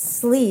that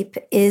sleep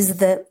is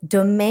the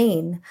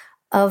domain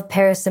of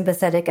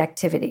parasympathetic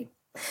activity.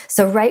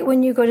 So right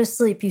when you go to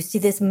sleep, you see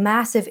this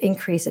massive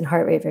increase in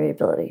heart rate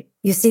variability.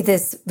 You see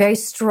this very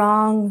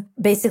strong,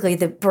 basically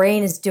the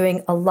brain is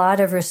doing a lot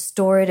of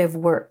restorative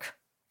work.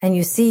 And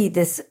you see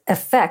this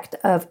effect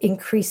of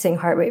increasing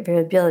heart rate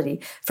variability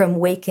from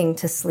waking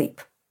to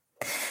sleep.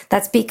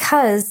 That's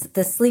because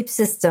the sleep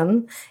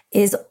system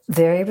is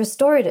very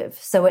restorative.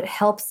 So it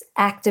helps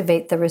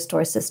activate the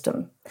restore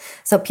system.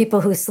 So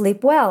people who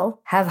sleep well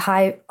have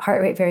high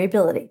heart rate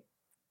variability.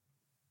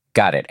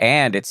 Got it.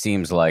 And it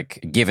seems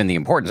like, given the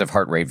importance of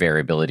heart rate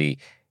variability,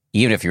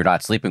 even if you're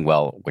not sleeping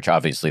well, which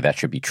obviously that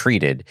should be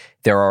treated,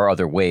 there are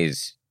other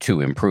ways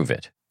to improve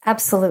it.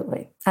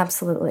 Absolutely.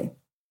 Absolutely.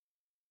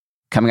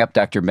 Coming up,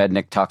 Dr.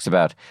 Mednick talks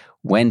about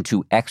when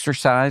to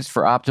exercise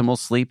for optimal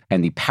sleep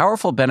and the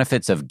powerful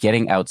benefits of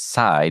getting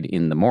outside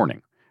in the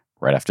morning.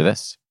 Right after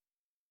this.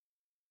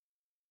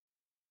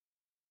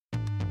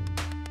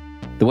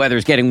 The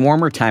weather's getting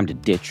warmer. Time to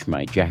ditch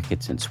my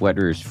jackets and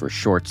sweaters for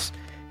shorts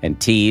and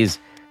tees.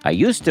 I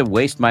used to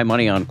waste my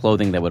money on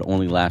clothing that would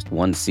only last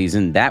one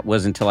season. That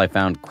was until I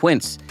found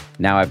Quince.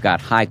 Now I've got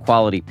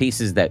high-quality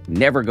pieces that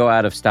never go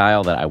out of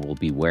style that I will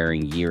be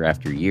wearing year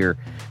after year.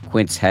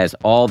 Quince has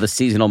all the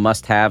seasonal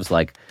must-haves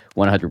like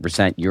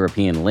 100%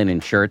 European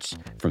linen shirts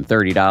from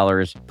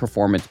 $30,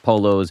 performance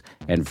polos,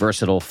 and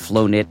versatile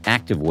flow-knit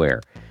activewear.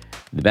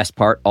 The best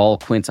part, all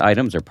Quince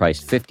items are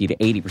priced 50 to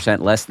 80%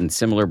 less than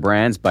similar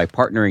brands. By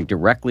partnering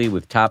directly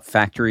with top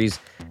factories,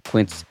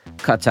 Quince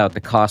cuts out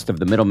the cost of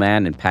the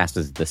middleman and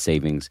passes the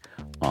savings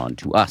on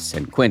to us.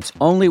 And Quince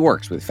only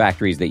works with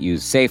factories that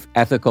use safe,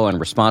 ethical, and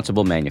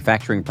responsible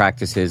manufacturing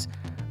practices,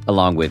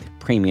 along with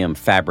premium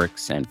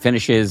fabrics and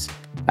finishes.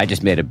 I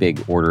just made a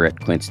big order at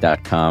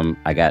quince.com.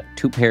 I got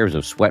 2 pairs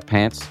of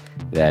sweatpants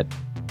that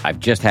I've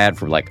just had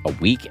for like a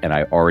week, and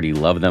I already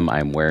love them.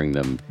 I'm wearing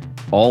them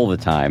all the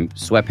time.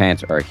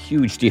 Sweatpants are a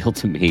huge deal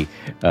to me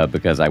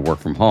because I work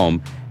from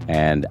home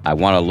and I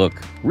want to look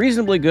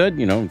reasonably good,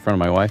 you know, in front of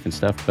my wife and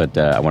stuff, but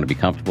I want to be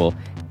comfortable.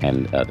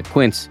 And the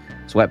Quince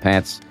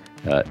sweatpants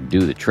do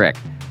the trick.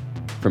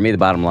 For me, the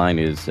bottom line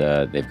is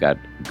they've got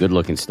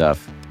good-looking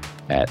stuff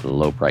at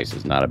low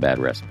prices. Not a bad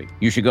recipe.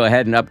 You should go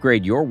ahead and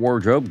upgrade your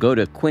wardrobe. Go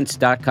to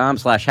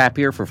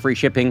quince.com/happier for free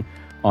shipping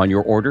on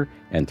your order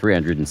and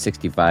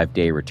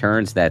 365-day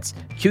returns. That's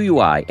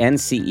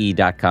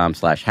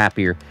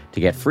QUINCE.com/happier to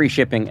get free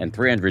shipping and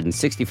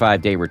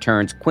 365-day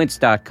returns.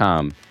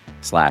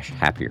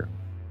 Quince.com/happier.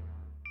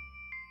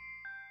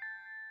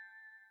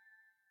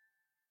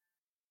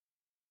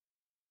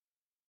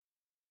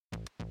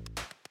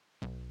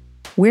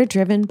 We're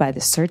driven by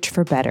the search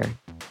for better.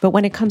 But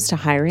when it comes to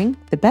hiring,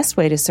 the best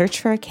way to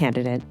search for a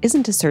candidate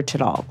isn't to search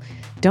at all.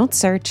 Don't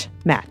search,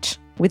 match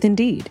with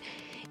Indeed.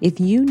 If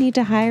you need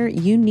to hire,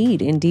 you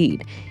need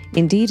Indeed.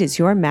 Indeed is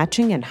your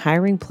matching and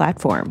hiring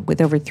platform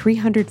with over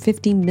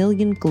 350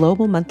 million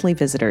global monthly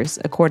visitors,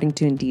 according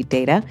to Indeed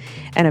data,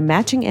 and a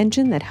matching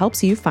engine that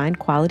helps you find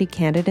quality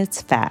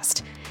candidates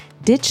fast.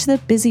 Ditch the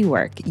busy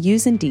work.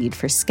 Use Indeed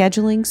for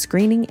scheduling,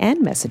 screening, and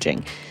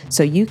messaging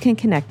so you can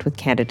connect with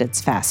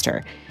candidates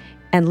faster.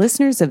 And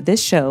listeners of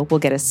this show will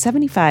get a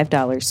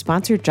 $75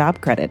 sponsored job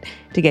credit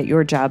to get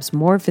your jobs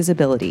more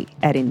visibility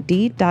at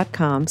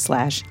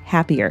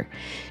Indeed.com/happier.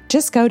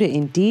 Just go to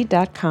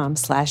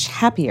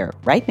Indeed.com/happier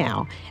right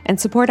now and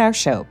support our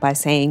show by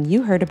saying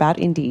you heard about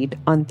Indeed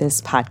on this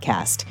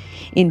podcast.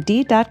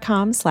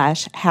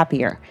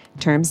 Indeed.com/happier.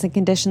 Terms and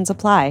conditions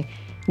apply.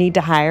 Need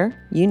to hire?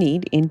 You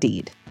need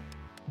Indeed.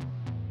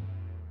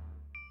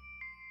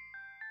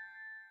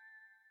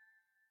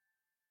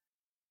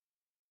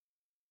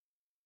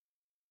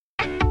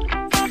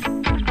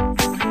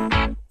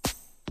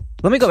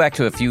 Let me go back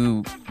to a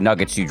few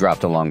nuggets you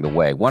dropped along the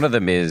way. One of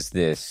them is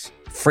this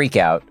freak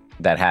out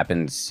that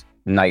happens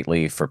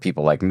nightly for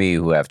people like me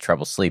who have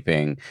trouble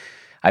sleeping.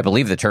 I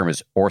believe the term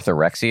is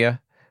orthorexia,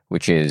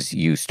 which is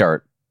you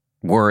start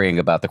worrying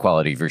about the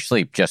quality of your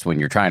sleep just when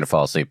you're trying to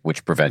fall asleep,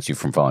 which prevents you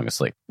from falling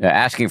asleep.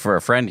 Asking for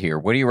a friend here,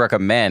 what do you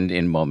recommend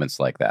in moments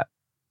like that?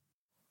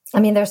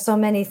 I mean, there's so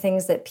many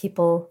things that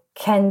people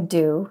can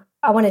do.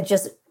 I want to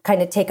just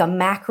kind of take a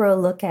macro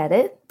look at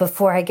it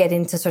before I get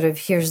into sort of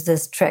here's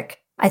this trick.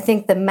 I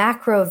think the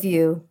macro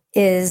view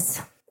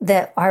is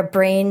that our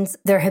brains,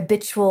 they're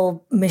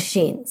habitual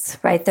machines,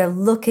 right? They're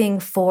looking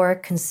for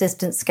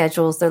consistent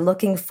schedules. They're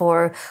looking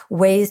for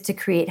ways to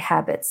create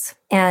habits.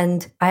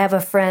 And I have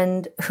a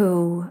friend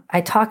who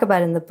I talk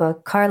about in the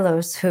book,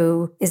 Carlos,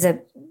 who is a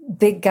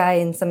big guy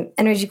in some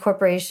energy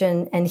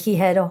corporation, and he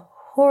had a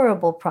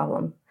horrible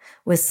problem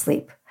with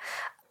sleep.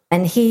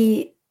 And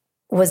he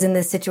was in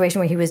this situation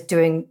where he was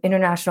doing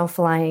international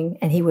flying,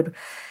 and he would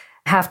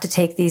have to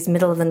take these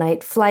middle of the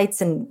night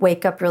flights and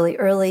wake up really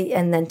early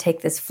and then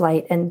take this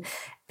flight. And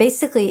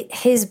basically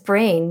his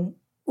brain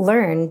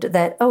learned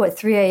that, oh, at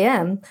 3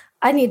 a.m.,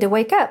 I need to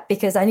wake up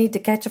because I need to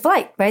catch a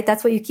flight, right?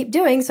 That's what you keep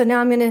doing. So now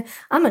I'm going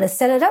to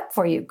set it up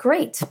for you.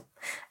 Great.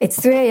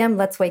 It's 3 a.m.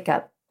 Let's wake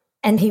up.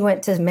 And he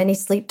went to many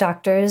sleep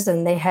doctors,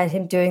 and they had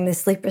him doing the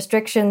sleep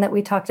restriction that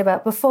we talked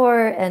about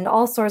before and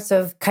all sorts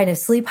of kind of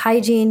sleep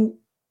hygiene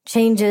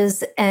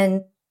changes.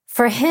 And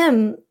for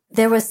him,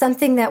 there was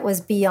something that was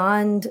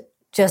beyond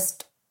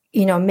just,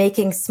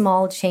 making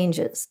small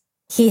changes.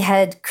 He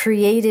had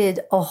created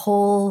a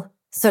whole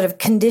sort of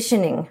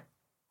conditioning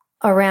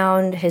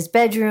around his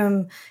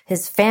bedroom,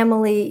 his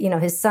family,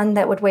 his son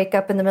that would wake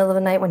up in the middle of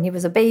the night when he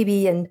was a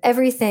baby, and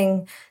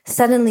everything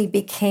suddenly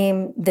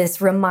became this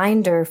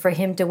reminder for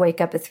him to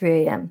wake up at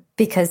 3 a.m.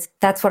 because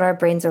that's what our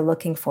brains are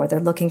looking for. They're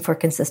looking for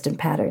consistent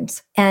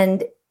patterns.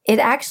 And it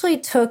actually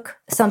took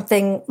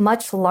something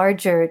much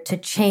larger to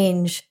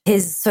change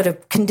his sort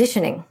of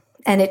conditioning.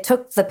 And it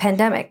took the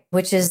pandemic,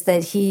 which is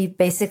that he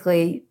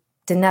basically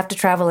didn't have to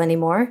travel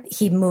anymore.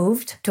 He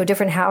moved to a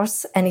different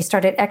house and he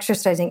started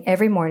exercising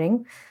every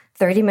morning,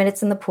 30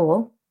 minutes in the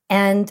pool.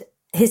 And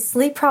his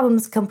sleep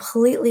problems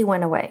completely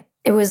went away.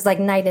 It was like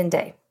night and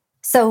day.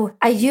 So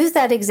I use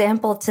that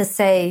example to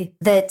say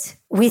that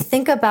we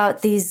think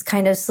about these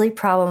kind of sleep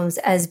problems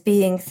as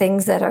being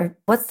things that are,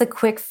 what's the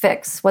quick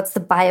fix? What's the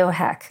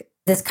biohack?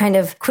 This kind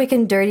of quick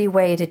and dirty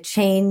way to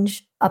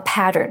change a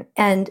pattern.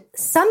 And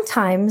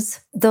sometimes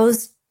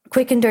those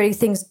quick and dirty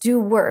things do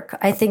work.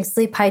 I think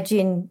sleep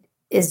hygiene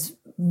is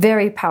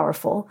very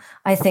powerful.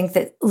 I think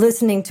that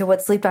listening to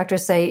what sleep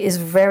doctors say is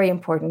very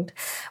important.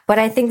 But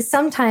I think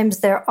sometimes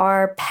there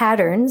are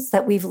patterns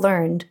that we've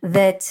learned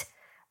that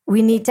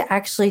we need to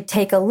actually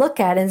take a look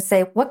at and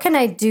say, what can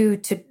I do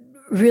to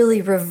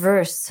really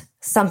reverse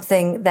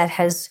something that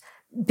has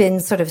been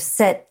sort of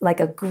set like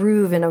a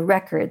groove in a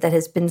record that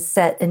has been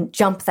set and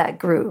jump that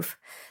groove?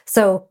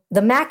 So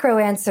the macro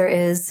answer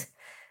is,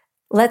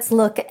 let's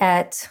look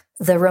at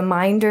the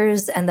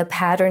reminders and the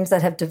patterns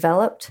that have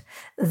developed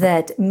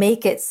that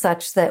make it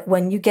such that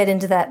when you get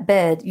into that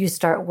bed, you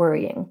start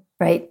worrying,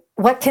 right?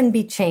 What can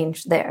be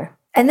changed there?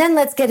 And then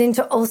let's get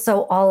into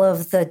also all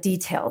of the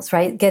details,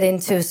 right? Get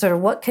into sort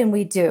of what can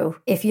we do?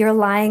 If you're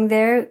lying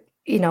there,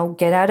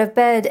 get out of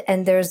bed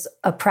and there's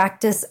a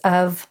practice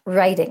of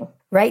writing.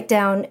 Write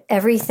down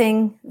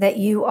everything that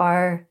you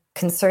are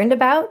concerned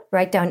about,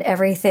 write down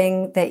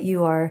everything that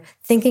you are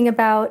thinking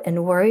about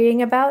and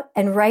worrying about,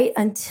 and write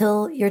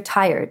until you're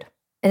tired.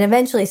 And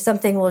eventually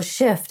something will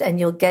shift and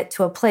you'll get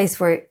to a place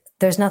where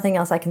there's nothing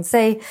else I can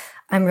say.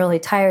 I'm really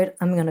tired.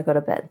 I'm going to go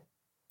to bed.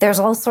 There's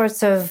all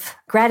sorts of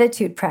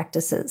gratitude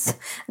practices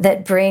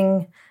that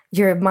bring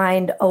your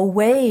mind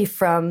away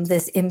from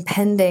this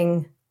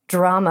impending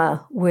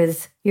drama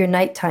with your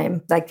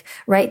nighttime. Like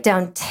write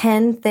down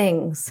 10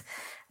 things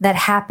that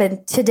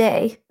happened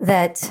today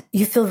that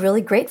you feel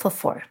really grateful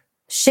for.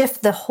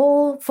 Shift the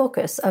whole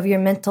focus of your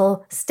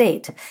mental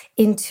state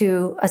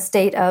into a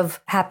state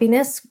of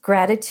happiness,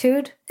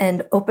 gratitude,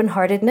 and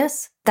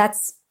open-heartedness.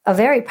 That's a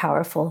very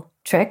powerful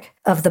trick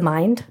of the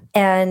mind.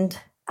 And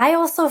I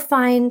also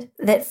find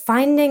that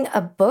finding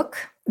a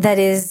book that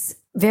is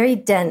very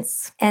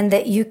dense and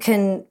that you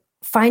can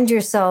find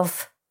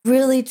yourself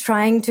really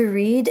trying to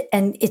read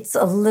and it's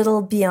a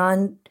little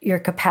beyond your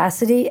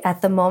capacity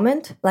at the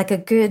moment, like a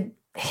good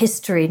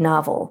history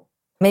novel,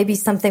 maybe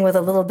something with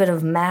a little bit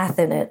of math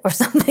in it or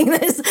something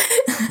that's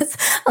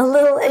a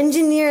little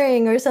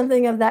engineering or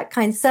something of that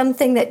kind,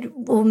 something that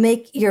will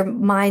make your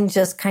mind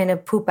just kind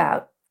of poop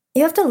out.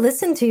 You have to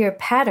listen to your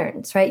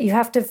patterns, right? You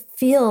have to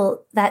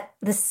feel that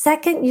the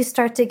second you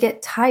start to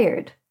get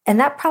tired, and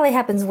that probably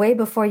happens way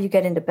before you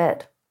get into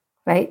bed,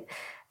 right?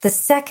 The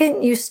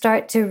second you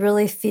start to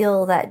really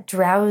feel that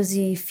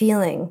drowsy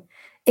feeling,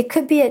 it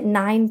could be at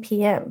 9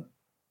 p.m.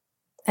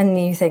 And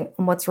you think,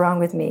 what's wrong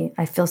with me?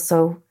 I feel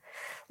so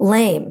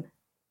lame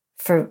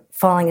for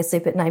falling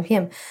asleep at 9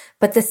 p.m.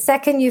 But the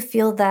second you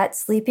feel that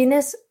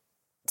sleepiness,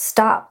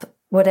 stop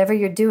whatever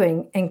you're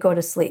doing and go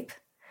to sleep.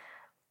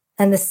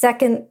 And the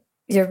second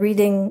you're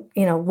reading,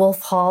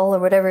 Wolf Hall or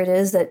whatever it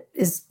is that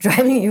is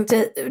driving you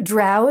to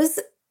drowse,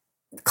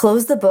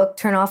 close the book,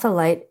 turn off a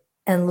light,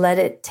 and let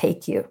it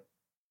take you.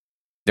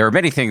 There are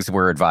many things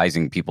we're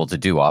advising people to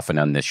do often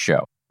on this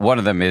show. One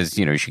of them is,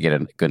 you should get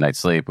a good night's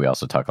sleep. We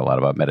also talk a lot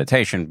about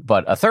meditation.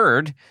 But a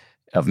third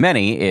of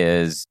many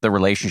is the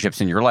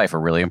relationships in your life are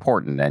really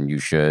important, and you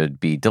should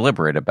be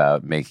deliberate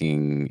about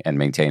making and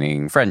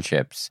maintaining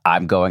friendships.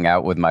 I'm going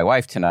out with my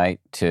wife tonight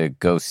to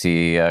go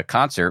see a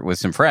concert with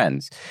some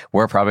friends.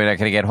 We're probably not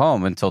going to get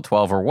home until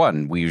 12 or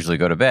 1. We usually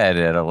go to bed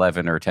at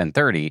 11 or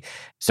 10:30.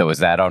 So is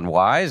that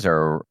unwise,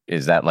 or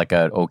is that like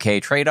an okay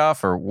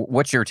trade-off, or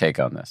what's your take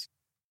on this?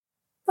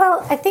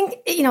 Well, I think,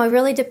 it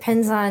really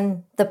depends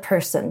on the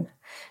person.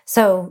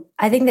 So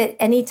I think that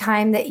any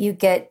time that you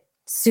get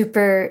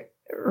super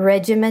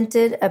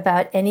regimented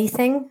about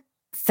anything,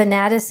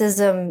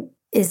 fanaticism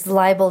is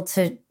liable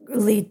to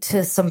lead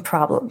to some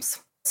problems.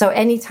 So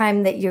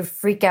anytime that you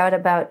freak out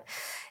about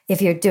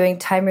if you're doing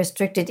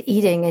time-restricted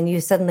eating and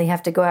you suddenly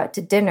have to go out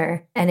to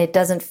dinner and it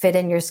doesn't fit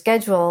in your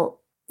schedule,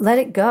 let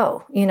it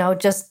go,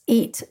 just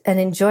eat and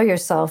enjoy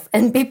yourself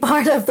and be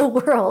part of the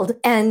world.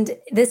 And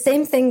the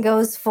same thing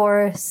goes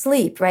for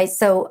sleep, right?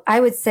 So I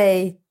would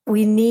say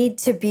we need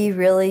to be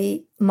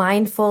really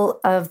mindful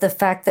of the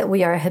fact that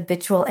we are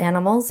habitual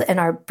animals and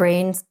our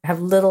brains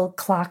have little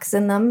clocks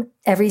in them.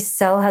 Every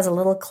cell has a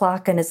little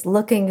clock and it's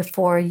looking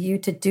for you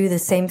to do the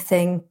same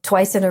thing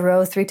twice in a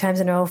row, 3 times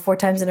in a row, 4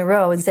 times in a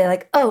row and say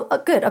like, oh,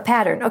 good, a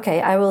pattern.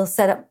 Okay, I will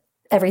set up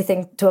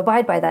everything to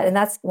abide by that. And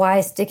that's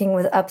why sticking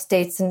with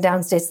upstates and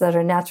downstates that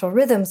are natural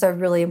rhythms are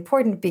really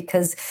important,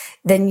 because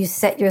then you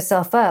set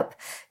yourself up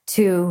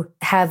to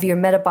have your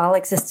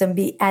metabolic system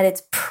be at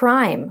its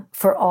prime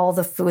for all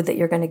the food that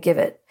you're going to give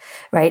it,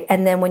 right?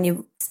 And then when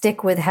you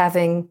stick with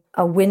having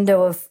a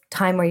window of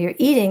time where you're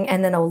eating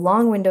and then a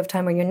long window of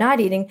time where you're not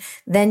eating,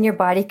 then your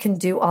body can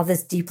do all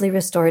this deeply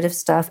restorative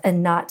stuff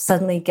and not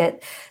suddenly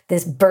get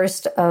this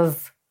burst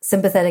of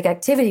sympathetic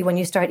activity when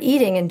you start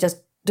eating and just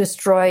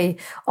destroy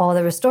all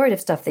the restorative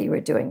stuff that you were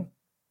doing.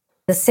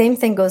 The same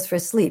thing goes for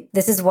sleep.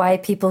 This is why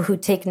people who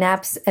take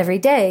naps every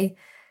day,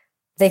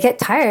 they get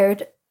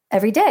tired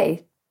every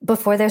day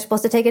before they're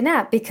supposed to take a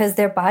nap, because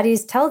their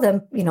bodies tell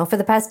them, for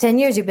the past 10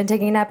 years, you've been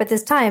taking a nap at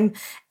this time.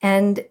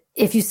 And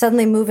if you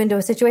suddenly move into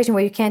a situation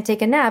where you can't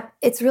take a nap,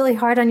 it's really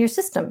hard on your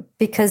system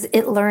because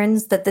it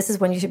learns that this is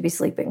when you should be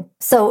sleeping.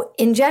 So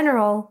in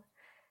general,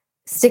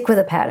 stick with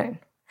a pattern,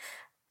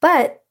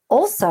 but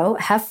also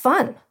have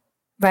fun,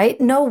 right?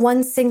 No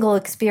one single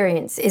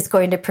experience is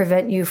going to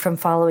prevent you from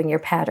following your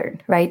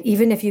pattern, right?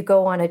 Even if you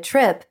go on a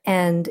trip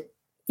and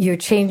you're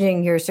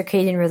changing your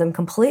circadian rhythm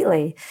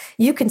completely,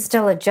 you can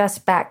still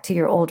adjust back to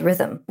your old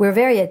rhythm. We're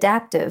very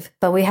adaptive,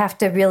 but we have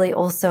to really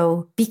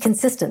also be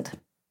consistent.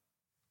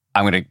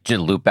 I'm going to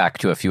just loop back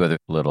to a few other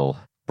little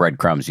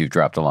breadcrumbs you've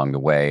dropped along the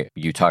way.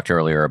 You talked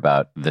earlier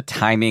about the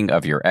timing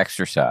of your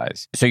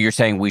exercise. So you're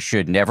saying we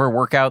should never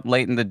work out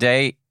late in the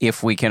day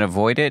if we can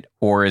avoid it?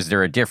 Or is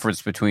there a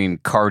difference between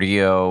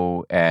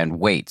cardio and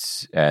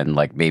weights? And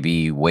like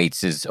maybe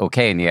weights is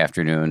okay in the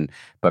afternoon,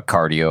 but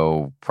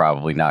cardio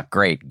probably not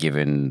great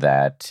given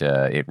that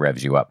it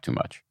revs you up too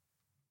much.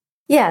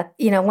 Yeah,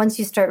 once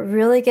you start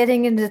really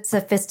getting into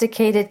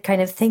sophisticated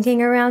kind of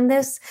thinking around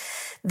this,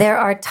 there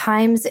are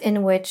times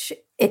in which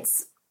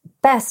it's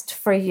best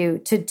for you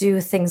to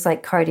do things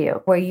like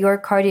cardio, where your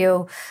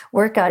cardio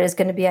workout is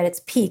going to be at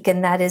its peak,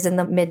 and that is in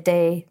the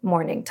midday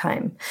morning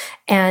time.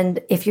 And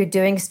if you're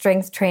doing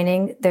strength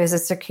training, there's a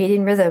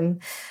circadian rhythm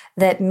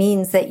that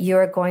means that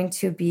you're going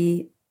to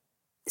be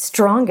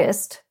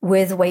strongest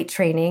with weight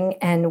training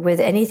and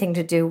with anything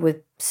to do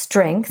with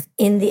strength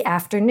in the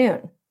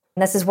afternoon.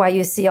 And this is why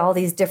you see all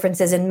these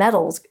differences in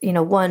medals,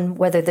 one,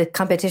 whether the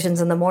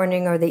competition's in the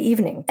morning or the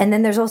evening. And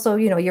then there's also,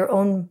 your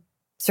own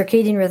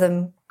circadian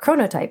rhythm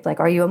chronotype, like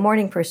are you a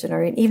morning person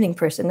or an evening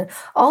person?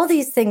 All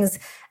these things,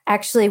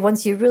 actually,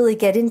 once you really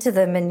get into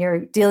them and you're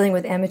dealing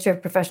with amateur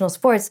professional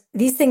sports,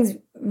 these things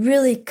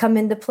really come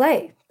into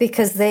play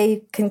because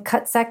they can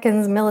cut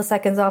seconds,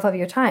 milliseconds off of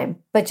your time.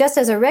 But just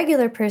as a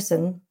regular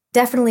person,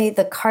 definitely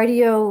the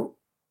cardio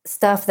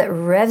stuff that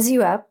revs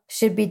you up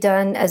should be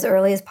done as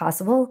early as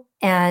possible.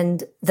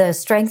 And the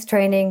strength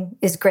training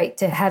is great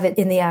to have it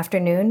in the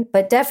afternoon,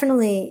 but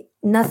definitely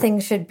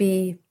nothing should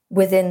be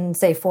within,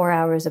 say, 4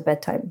 hours of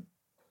bedtime.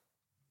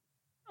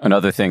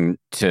 Another thing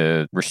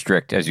to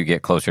restrict as you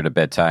get closer to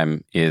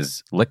bedtime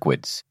is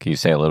liquids. Can you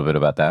say a little bit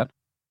about that?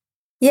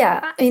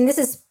 Yeah, this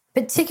is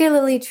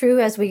particularly true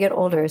as we get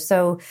older.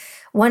 So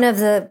one of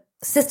the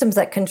systems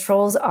that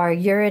controls our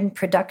urine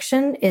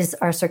production is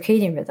our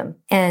circadian rhythm.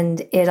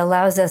 And it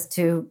allows us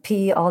to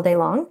pee all day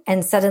long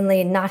and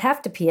suddenly not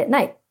have to pee at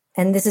night.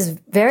 And this is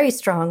very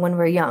strong when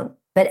we're young.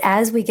 But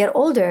as we get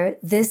older,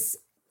 this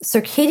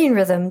circadian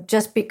rhythm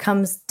just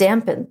becomes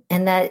dampened.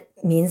 And that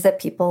means that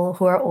people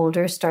who are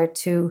older start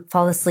to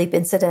fall asleep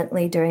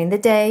incidentally during the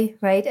day,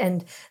 right?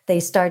 And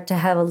they start to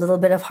have a little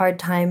bit of hard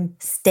time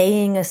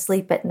staying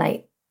asleep at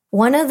night.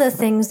 One of the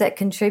things that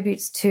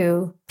contributes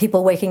to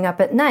people waking up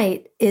at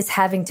night is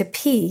having to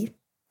pee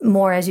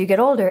more as you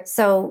get older.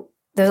 So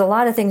there's a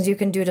lot of things you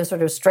can do to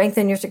sort of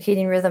strengthen your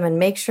circadian rhythm and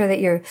make sure that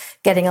you're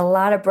getting a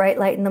lot of bright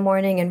light in the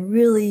morning and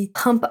really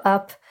pump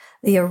up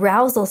the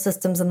arousal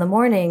systems in the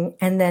morning,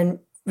 and then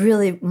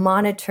really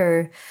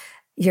monitor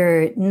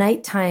your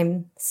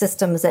nighttime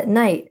systems at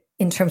night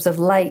in terms of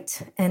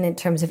light and in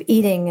terms of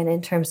eating and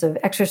in terms of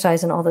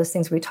exercise and all those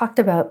things we talked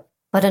about.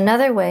 But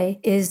another way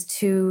is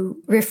to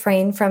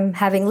refrain from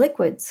having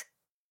liquids.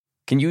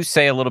 Can you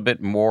say a little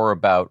bit more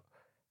about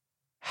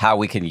how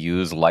we can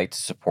use light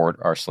to support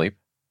our sleep?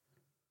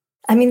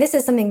 This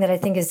is something that I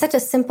think is such a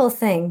simple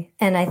thing,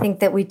 and I think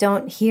that we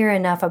don't hear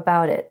enough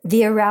about it.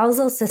 The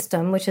arousal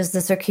system, which is the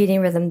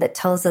circadian rhythm that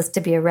tells us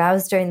to be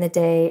aroused during the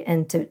day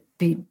and to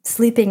be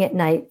sleeping at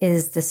night,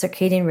 is the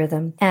circadian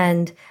rhythm.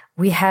 And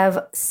we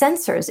have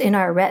sensors in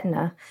our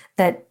retina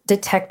that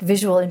detect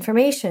visual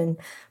information,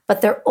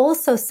 but they're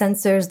also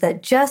sensors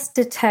that just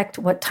detect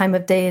what time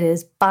of day it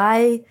is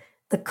by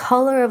the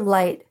color of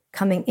light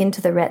coming into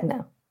the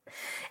retina.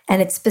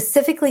 And it's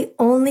specifically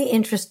only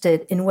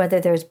interested in whether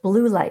there's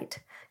blue light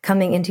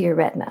coming into your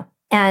retina.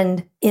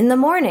 And in the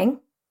morning,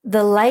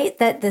 the light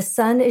that the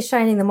sun is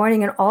shining in the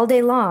morning and all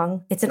day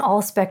long, it's an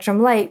all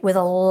spectrum light with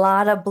a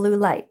lot of blue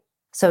light.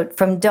 So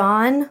from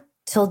dawn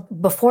till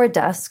before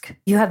dusk,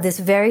 you have this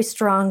very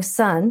strong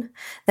sun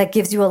that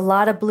gives you a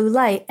lot of blue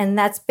light. And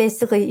that's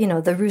basically,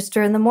 the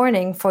rooster in the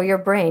morning for your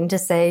brain to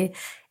say,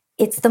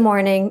 it's the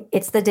morning,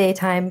 it's the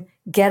daytime,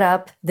 get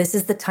up. This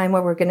is the time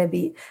where we're going to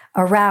be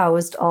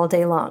aroused all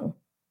day long.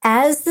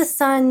 As the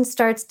sun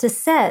starts to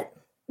set,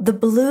 the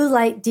blue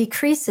light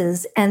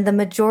decreases, and the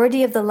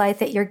majority of the light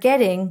that you're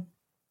getting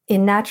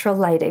in natural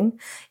lighting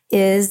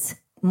is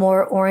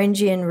more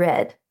orangey and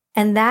red.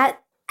 And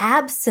that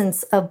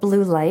absence of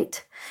blue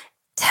light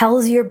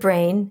tells your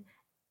brain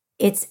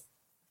it's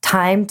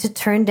time to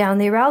turn down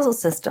the arousal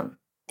system.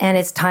 And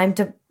it's time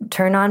to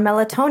turn on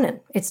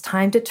melatonin. It's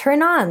time to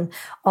turn on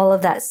all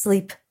of that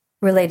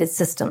sleep-related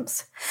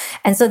systems.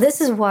 And so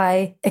this is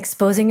why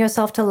exposing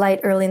yourself to light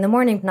early in the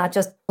morning, not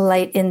just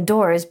light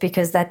indoors,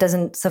 because that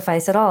doesn't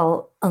suffice at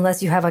all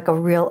unless you have like a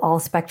real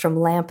all-spectrum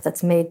lamp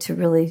that's made to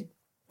really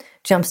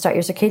jumpstart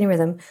your circadian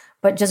rhythm,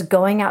 but just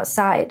going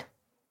outside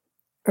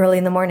early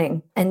in the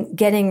morning and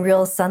getting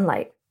real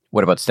sunlight.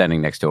 What about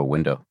standing next to a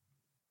window?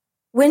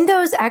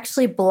 Windows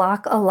actually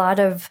block a lot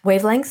of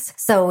wavelengths.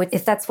 So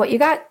if that's what you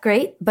got,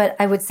 great. But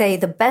I would say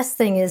the best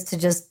thing is to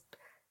just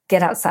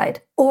get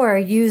outside or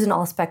use an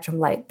all spectrum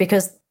light,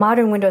 because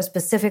modern windows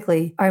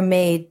specifically are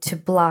made to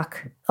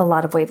block a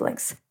lot of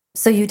wavelengths.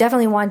 So you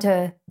definitely want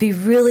to be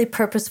really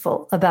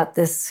purposeful about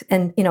this.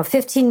 And,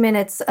 15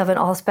 minutes of an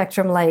all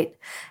spectrum light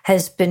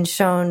has been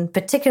shown,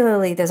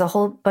 particularly there's a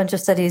whole bunch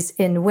of studies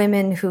in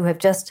women who have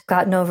just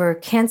gotten over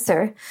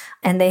cancer,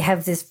 and they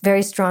have this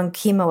very strong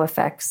chemo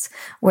effects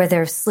where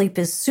their sleep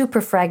is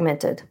super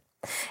fragmented.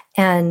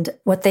 And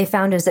what they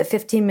found is that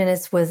 15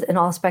 minutes with an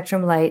all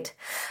spectrum light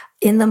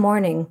in the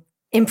morning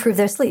improve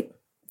their sleep,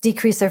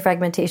 decrease their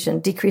fragmentation,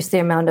 decrease the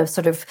amount of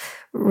sort of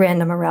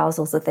random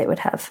arousals that they would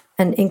have,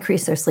 and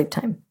increase their sleep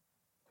time.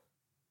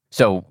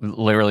 So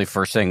literally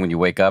first thing when you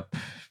wake up,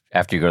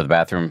 after you go to the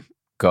bathroom,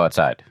 go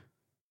outside.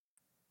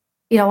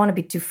 You don't want to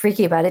be too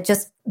freaky about it.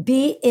 Just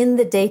be in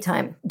the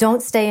daytime.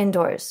 Don't stay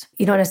indoors.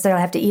 You don't necessarily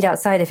have to eat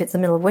outside if it's the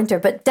middle of winter,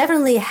 but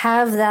definitely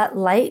have that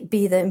light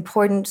be the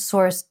important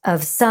source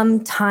of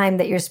some time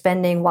that you're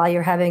spending while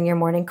you're having your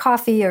morning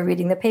coffee or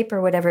reading the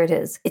paper, whatever it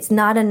is. It's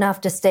not enough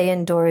to stay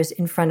indoors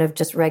in front of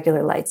just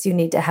regular lights. You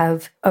need to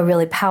have a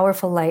really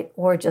powerful light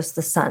or just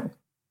the sun.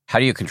 How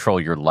do you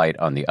control your light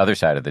on the other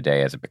side of the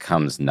day as it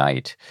becomes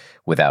night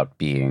without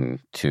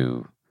being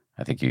too,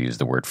 I think you used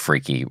the word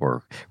freaky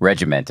or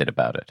regimented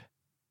about it?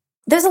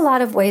 There's a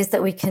lot of ways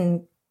that we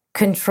can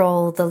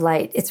control the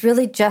light. It's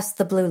really just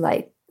the blue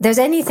light. There's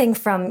anything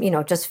from,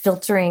 just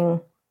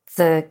filtering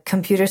the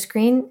computer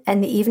screen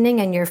in the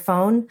evening and your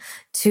phone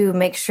to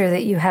make sure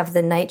that you have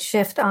the night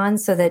shift on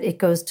so that it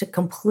goes to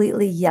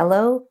completely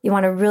yellow. You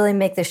want to really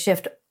make the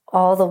shift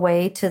all the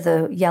way to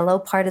the yellow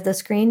part of the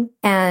screen,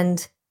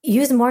 and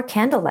use more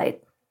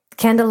candlelight.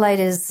 Candlelight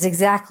is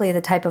exactly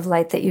the type of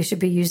light that you should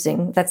be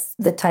using. That's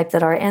the type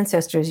that our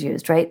ancestors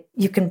used, right?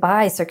 You can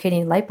buy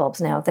circadian light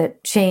bulbs now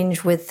that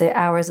change with the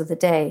hours of the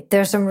day.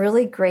 There's some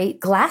really great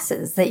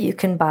glasses that you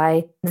can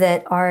buy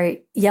that are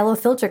yellow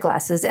filter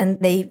glasses, and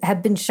they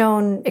have been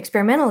shown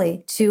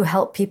experimentally to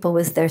help people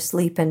with their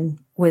sleep and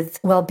with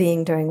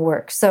well-being during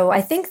work. So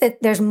I think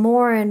that there's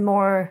more and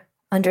more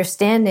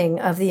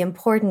understanding of the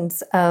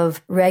importance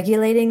of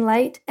regulating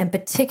light, and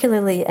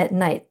particularly at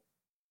night.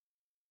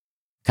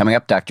 Coming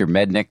up, Dr.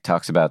 Mednick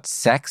talks about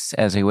sex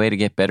as a way to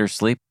get better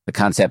sleep, the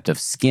concept of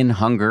skin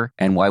hunger,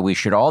 and why we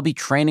should all be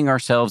training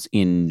ourselves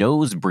in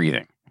nose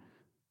breathing.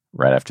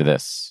 Right after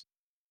this.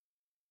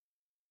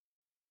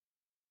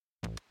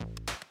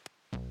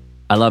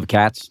 I love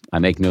cats. I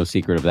make no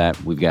secret of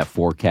that. We've got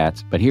 4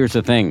 cats. But here's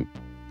the thing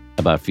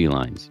about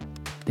felines.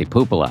 They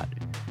poop a lot.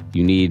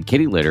 You need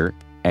kitty litter,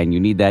 and you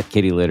need that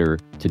kitty litter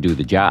to do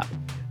the job.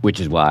 Which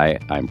is why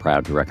I'm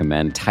proud to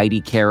recommend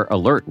Tidy Care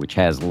Alert, which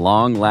has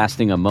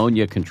long-lasting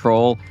ammonia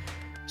control.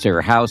 So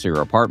your house or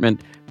your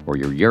apartment or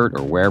your yurt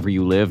or wherever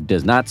you live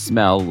does not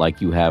smell like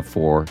you have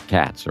 4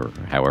 cats or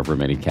however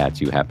many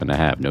cats you happen to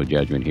have. No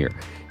judgment here.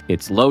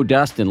 It's low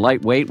dust and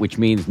lightweight, which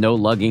means no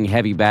lugging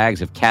heavy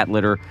bags of cat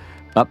litter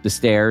up the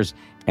stairs.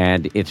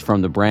 And it's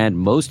from the brand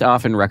most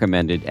often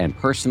recommended and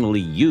personally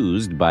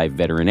used by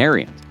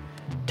veterinarians.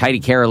 Tidy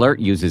Care Alert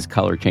uses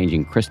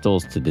color-changing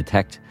crystals to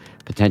detect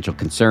potential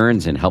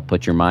concerns and help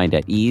put your mind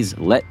at ease.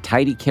 Let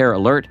Tidy Care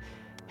Alert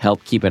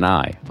help keep an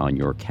eye on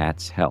your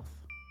cat's health.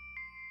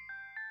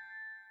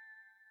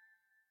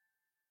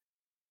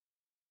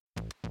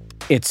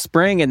 It's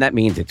spring, and that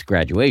means it's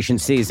graduation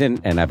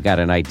season, and I've got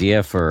an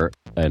idea for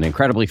an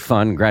incredibly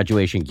fun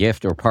graduation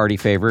gift or party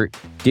favor.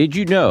 Did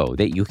you know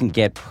that you can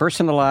get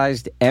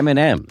personalized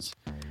M&Ms?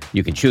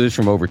 You can choose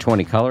from over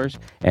 20 colors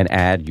and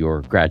add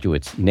your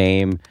graduate's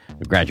name,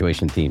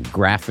 graduation-themed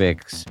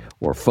graphics,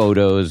 or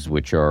photos,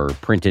 which are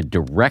printed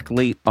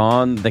directly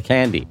on the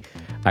candy.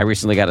 I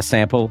recently got a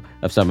sample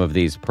of some of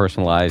these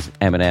personalized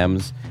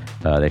M&Ms.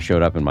 They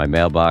showed up in my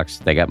mailbox.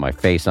 They got my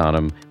face on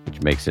them,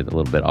 which makes it a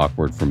little bit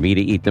awkward for me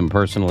to eat them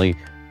personally.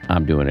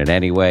 I'm doing it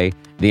anyway.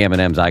 The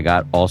M&Ms I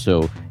got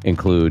also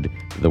include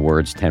the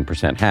words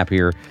 10%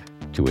 happier,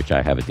 to which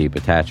I have a deep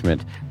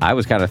attachment. I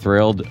was kind of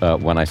thrilled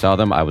when I saw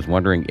them. I was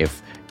wondering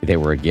if they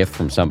were a gift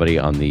from somebody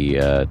on the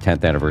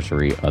 10th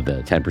anniversary of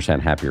the 10%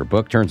 Happier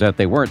book. Turns out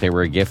they weren't. They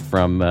were a gift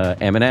from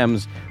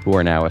M&M's, who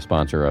are now a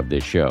sponsor of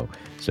this show.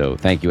 So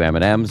thank you,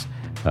 M&M's,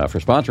 for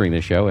sponsoring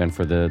this show and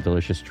for the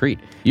delicious treat.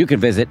 You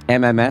can visit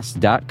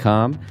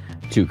MMS.com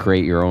to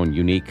create your own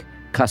unique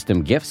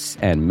custom gifts,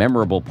 and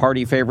memorable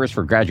party favors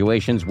for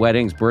graduations,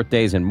 weddings,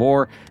 birthdays, and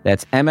more.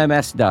 That's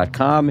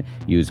MMS.com.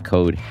 Use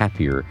code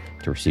HAPPIER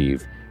to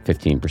receive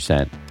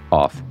 15%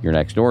 off your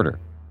next order.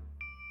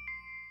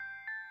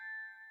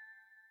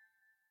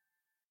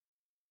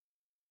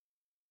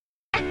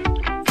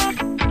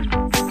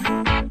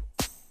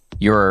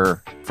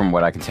 You're, from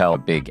what I can tell, a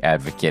big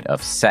advocate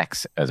of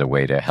sex as a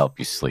way to help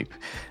you sleep.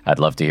 I'd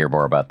love to hear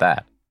more about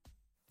that.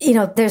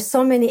 There's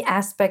so many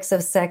aspects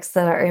of sex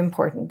that are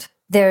important.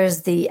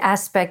 There's the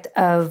aspect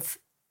of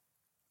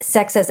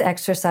sex as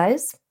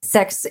exercise.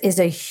 Sex is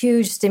a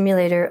huge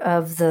stimulator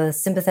of the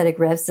sympathetic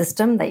rev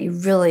system that you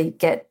really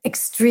get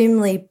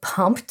extremely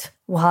pumped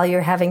while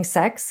you're having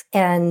sex.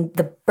 And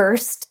the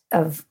burst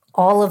of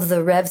all of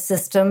the rev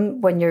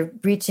system when you're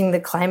reaching the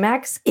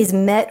climax is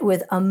met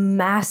with a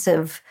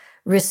massive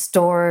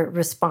restore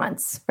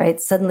response,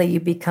 right? Suddenly you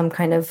become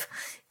kind of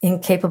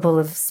incapable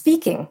of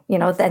speaking,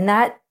 and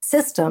that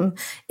system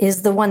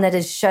is the one that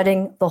is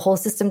shutting the whole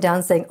system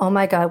down, saying, oh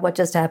my God, what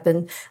just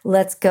happened?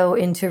 Let's go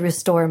into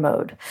restore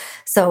mode.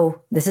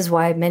 So this is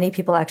why many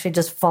people actually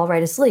just fall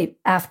right asleep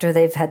after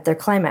they've had their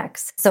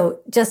climax. So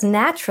just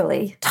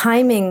naturally,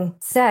 timing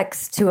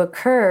sex to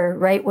occur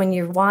right when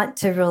you want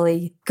to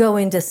really go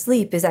into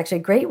sleep is actually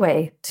a great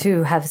way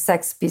to have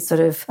sex be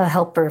sort of a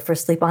helper for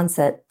sleep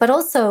onset. But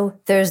also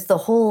there's the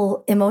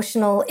whole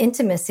emotional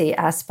intimacy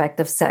aspect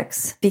of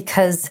sex,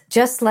 because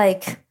just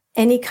like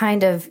any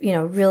kind of,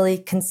 really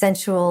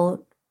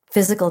consensual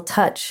physical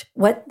touch,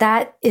 what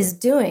that is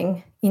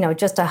doing,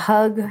 just a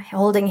hug,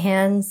 holding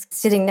hands,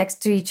 sitting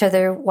next to each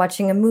other,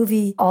 watching a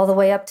movie, all the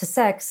way up to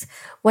sex,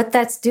 what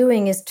that's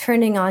doing is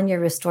turning on your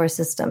restore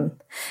system.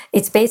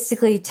 It's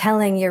basically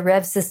telling your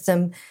rev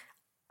system,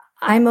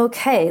 I'm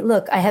okay.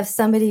 Look, I have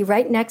somebody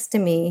right next to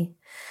me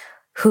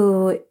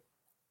who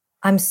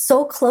I'm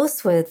so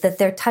close with that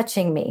they're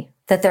touching me,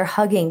 that they're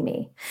hugging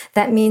me.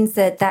 That means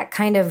that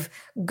kind of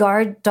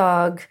guard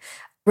dog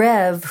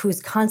rev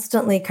who's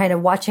constantly kind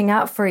of watching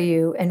out for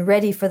you and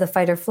ready for the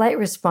fight or flight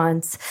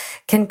response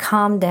can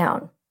calm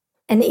down.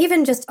 And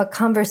even just a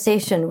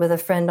conversation with a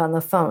friend on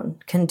the phone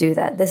can do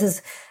that. This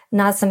is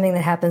not something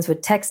that happens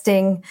with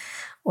texting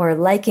or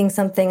liking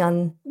something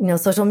on,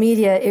 social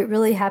media. It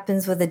really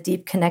happens with a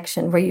deep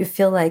connection where you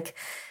feel like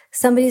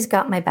somebody's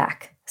got my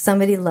back.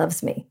 Somebody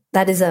loves me.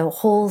 That is a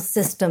whole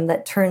system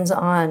that turns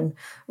on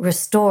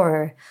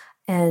restore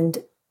and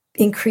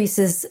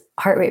increases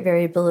heart rate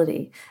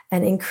variability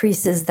and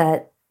increases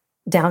that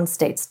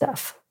downstate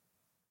stuff.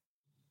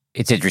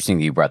 It's interesting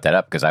that you brought that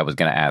up, because I was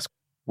going to ask,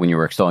 when you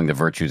were extolling the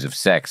virtues of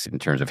sex in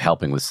terms of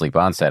helping with sleep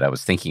onset, I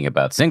was thinking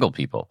about single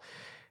people.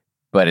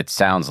 But it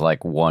sounds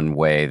like one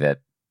way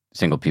that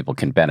single people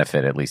can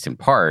benefit, at least in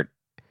part,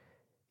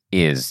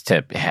 is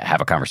to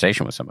have a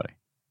conversation with somebody.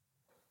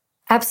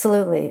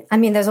 Absolutely. I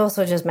mean, there's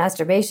also just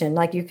masturbation.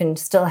 Like, you can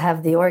still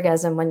have the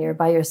orgasm when you're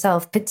by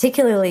yourself.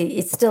 Particularly,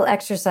 it's still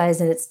exercise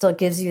and it still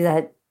gives you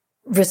that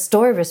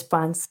restore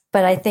response.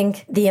 But I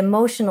think the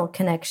emotional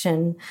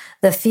connection,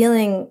 the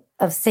feeling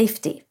of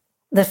safety,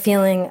 the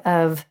feeling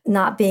of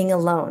not being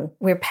alone.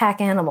 We're pack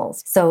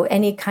animals. So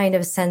any kind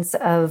of sense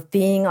of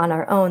being on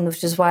our own,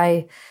 which is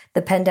why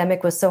the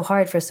pandemic was so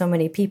hard for so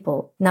many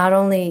people. Not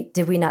only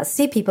did we not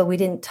see people, we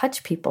didn't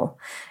touch people.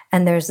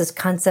 And there's this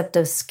concept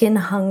of skin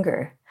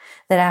hunger,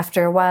 that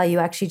after a while you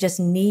actually just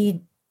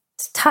need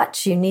to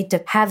touch. You need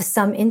to have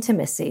some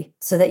intimacy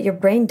so that your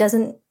brain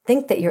doesn't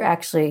think that you're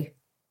actually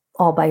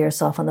all by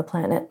yourself on the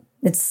planet.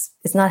 It's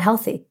not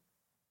healthy.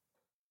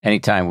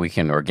 Anytime we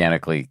can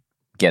organically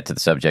get to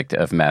the subject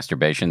of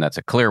masturbation, that's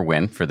a clear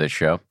win for this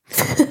show.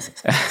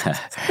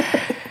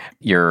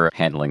 You're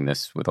handling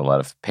this with a lot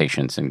of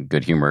patience and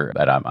good humor,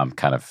 but I'm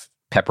kind of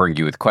peppering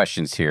you with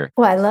questions here.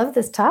 Well, I love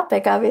this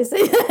topic,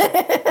 obviously.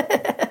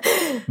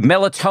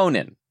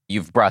 Melatonin.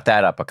 You've brought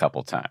that up a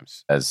couple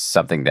times as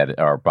something that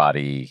our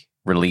body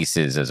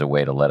releases as a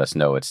way to let us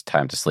know it's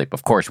time to sleep.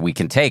 Of course, we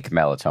can take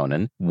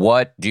melatonin.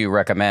 What do you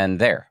recommend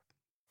there?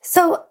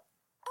 So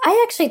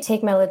I actually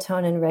take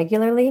melatonin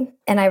regularly,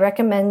 and I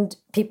recommend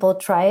people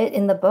try it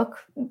in the book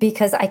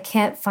because I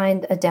can't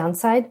find a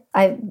downside.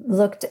 I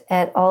looked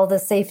at all the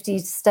safety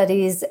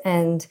studies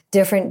and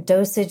different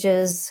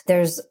dosages.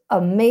 There's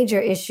a major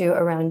issue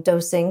around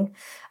dosing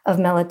of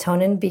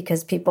melatonin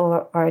because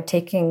people are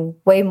taking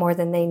way more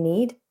than they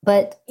need.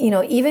 But,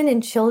 even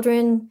in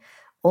children,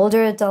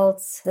 older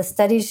adults, the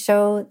studies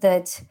show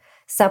that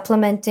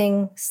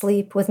supplementing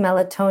sleep with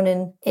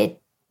melatonin, it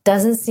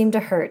doesn't seem to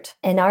hurt.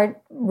 And our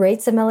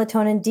rates of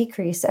melatonin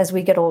decrease as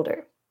we get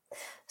older.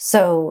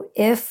 So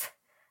if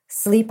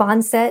sleep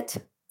onset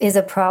is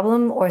a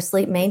problem or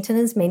sleep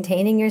maintenance,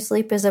 maintaining your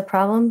sleep is a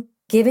problem,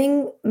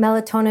 giving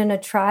melatonin a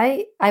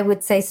try, I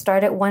would say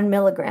start at 1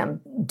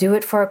 milligram. Do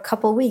it for a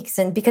couple weeks.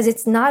 And because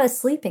it's not a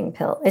sleeping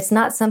pill, it's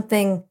not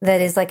something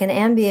that is like an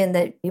Ambien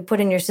that you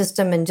put in your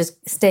system and just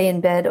stay in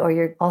bed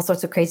or all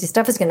sorts of crazy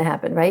stuff is going to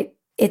happen, right?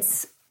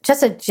 It's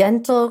just a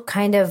gentle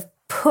kind of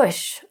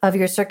push of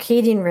your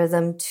circadian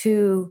rhythm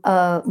to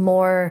a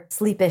more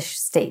sleepish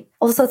state.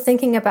 Also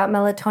thinking about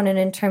melatonin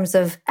in terms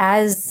of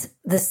as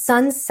the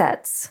sun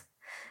sets,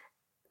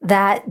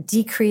 that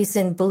decrease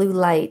in blue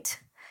light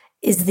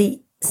is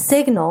the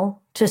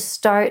signal to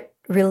start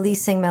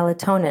releasing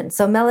melatonin.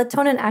 So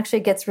melatonin actually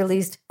gets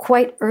released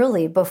quite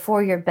early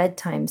before your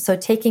bedtime. So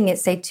taking it,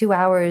 say, 2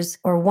 hours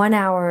or 1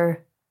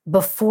 hour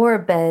before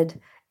bed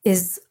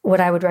is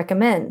what I would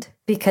recommend,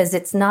 because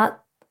it's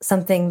not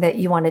something that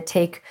you want to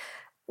take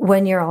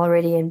when you're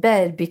already in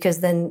bed, because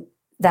then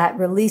that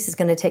release is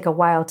going to take a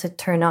while to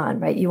turn on,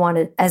 right? You want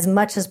to, as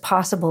much as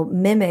possible,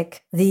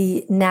 mimic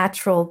the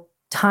natural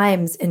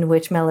times in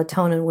which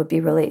melatonin would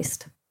be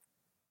released.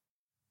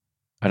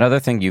 Another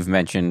thing you've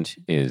mentioned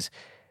is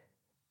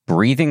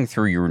breathing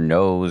through your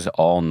nose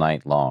all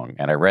night long.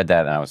 And I read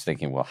that and I was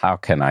thinking, well, how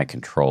can I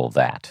control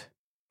that?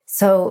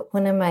 So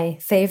one of my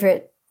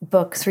favorite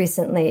books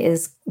recently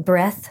is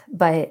Breath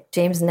by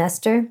James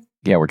Nestor.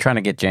 Yeah, we're trying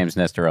to get James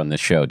Nestor on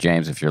this show.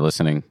 James, if you're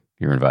listening,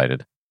 you're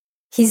invited.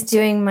 He's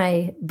doing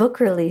my book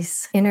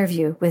release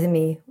interview with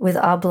me with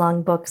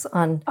Oblong Books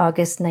on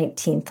August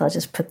 19th. I'll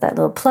just put that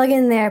little plug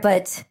in there.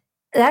 But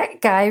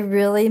that guy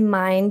really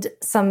mined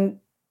some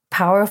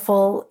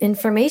powerful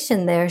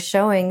information there,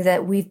 showing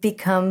that we've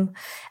become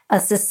a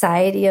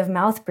society of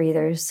mouth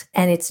breathers.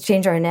 And it's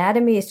changed our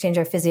anatomy, it's changed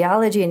our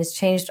physiology, and it's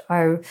changed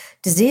our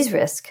disease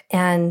risk.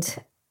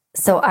 And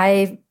so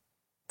I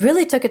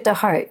really took it to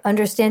heart,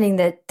 understanding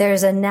that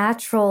there's a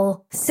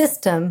natural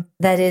system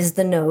that is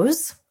the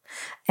nose,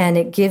 and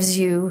it gives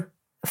you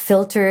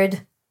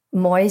filtered,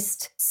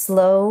 moist,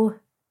 slow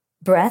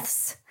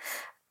breaths.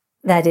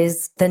 That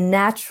is the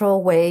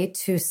natural way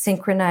to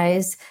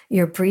synchronize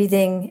your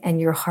breathing and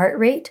your heart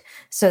rate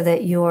so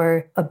that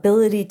your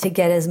ability to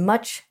get as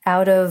much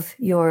out of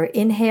your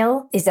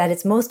inhale is at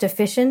its most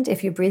efficient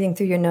if you're breathing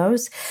through your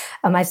nose.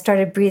 I've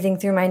started breathing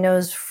through my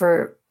nose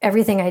for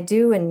everything I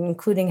do, and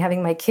including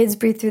having my kids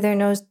breathe through their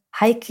nose.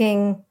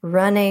 Hiking,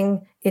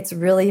 running, it's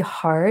really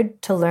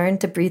hard to learn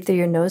to breathe through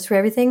your nose for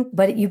everything,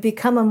 but you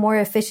become a more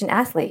efficient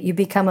athlete. You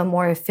become a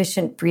more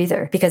efficient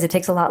breather because it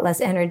takes a lot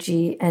less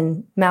energy,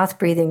 and mouth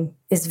breathing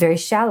is very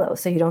shallow,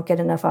 so you don't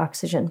get enough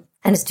oxygen,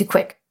 and it's too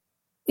quick.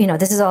 You know,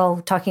 this is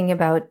all talking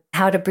about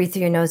how to breathe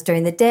through your nose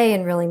during the day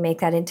and really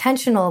make that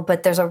intentional,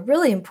 but there's a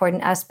really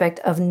important aspect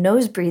of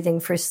nose breathing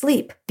for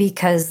sleep,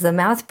 because the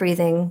mouth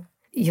breathing,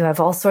 you have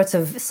all sorts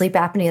of sleep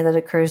apnea that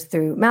occurs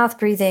through mouth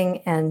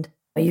breathing, and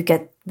you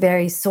get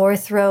very sore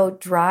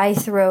throat, dry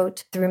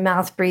throat through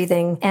mouth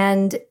breathing,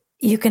 and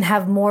you can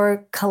have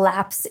more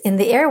collapse in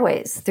the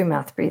airways through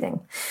mouth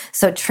breathing.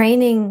 So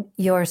training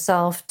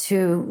yourself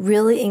to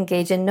really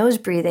engage in nose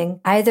breathing,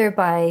 either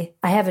by,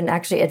 I haven't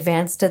actually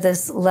advanced to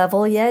this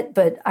level yet,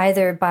 but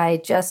either by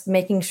just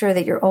making sure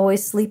that you're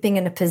always sleeping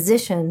in a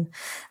position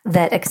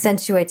that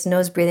accentuates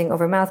nose breathing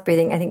over mouth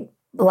breathing. I think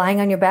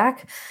lying on your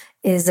back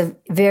is a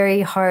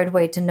very hard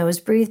way to nose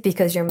breathe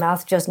because your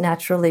mouth just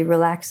naturally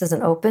relaxes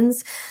and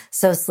opens.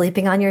 So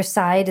sleeping on your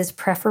side is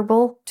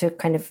preferable to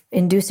kind of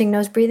inducing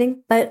nose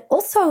breathing. But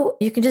also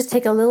you can just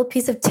take a little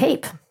piece of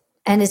tape,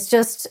 and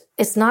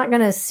it's not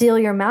going to seal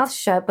your mouth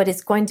shut, but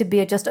it's going to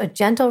be just a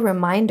gentle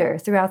reminder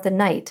throughout the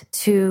night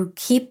to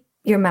keep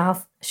your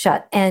mouth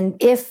shut. And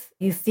if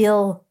you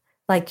feel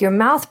like your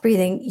mouth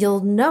breathing,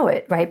 you'll know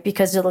it, right?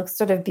 Because you'll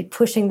sort of be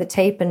pushing the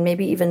tape and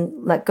maybe even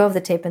let go of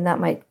the tape, and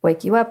that might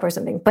wake you up or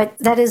something. But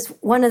that is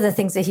one of the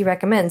things that he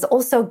recommends.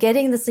 Also,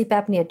 getting the sleep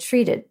apnea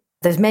treated.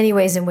 There's many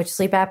ways in which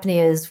sleep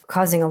apnea is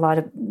causing a lot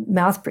of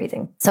mouth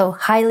breathing. So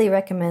highly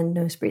recommend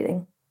nose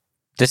breathing.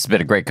 This has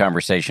been a great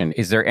conversation.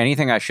 Is there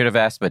anything I should have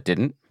asked but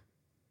didn't?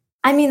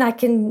 I mean, I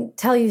can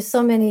tell you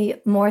so many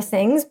more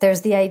things.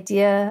 There's the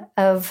idea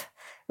of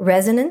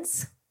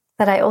resonance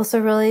that I also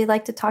really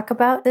like to talk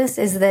about. This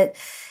is that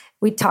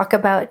we talk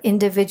about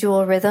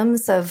individual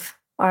rhythms of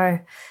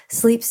our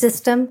sleep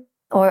system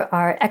or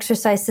our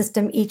exercise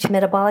system. Each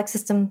metabolic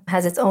system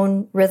has its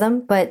own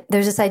rhythm, but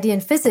there's this idea in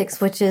physics,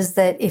 which is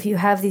that if you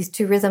have these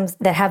two rhythms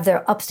that have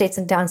their upstates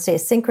and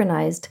downstates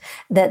synchronized,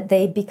 that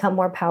they become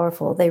more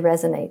powerful, they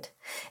resonate.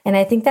 And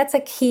I think that's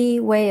a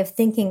key way of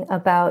thinking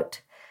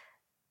about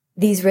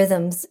these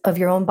rhythms of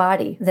your own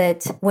body,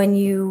 that when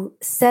you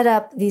set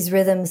up these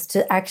rhythms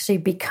to actually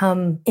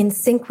become in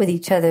sync with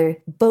each other,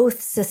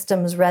 both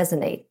systems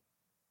resonate.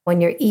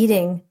 When you're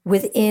eating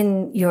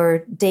within your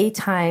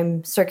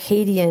daytime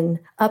circadian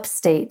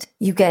upstate,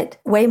 you get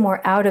way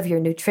more out of your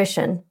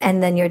nutrition.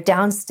 And then your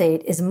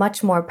downstate is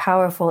much more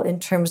powerful in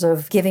terms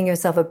of giving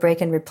yourself a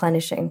break and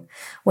replenishing.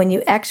 When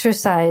you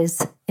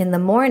exercise in the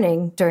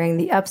morning during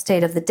the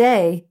upstate of the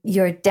day,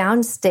 your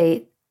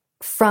downstate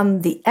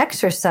from the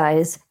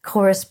exercise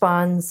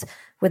corresponds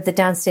with the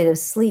downstate of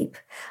sleep,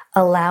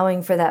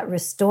 allowing for that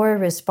restore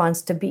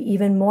response to be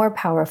even more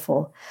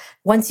powerful.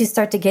 Once you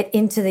start to get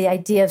into the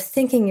idea of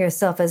thinking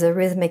yourself as a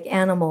rhythmic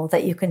animal,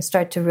 that you can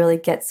start to really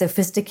get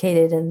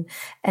sophisticated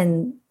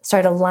and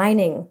start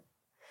aligning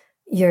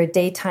your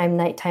daytime,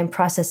 nighttime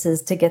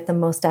processes to get the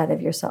most out of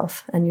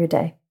yourself and your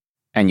day.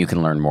 And you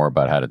can learn more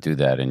about how to do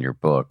that in your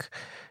book.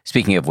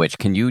 Speaking of which,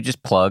 can you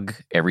just plug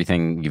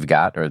everything you've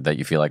got or that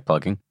you feel like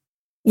plugging?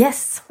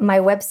 Yes, my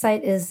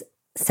website is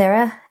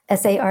Sara,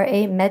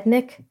 Sara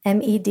Mednick,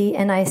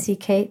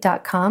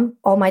 Mednick.com.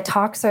 All my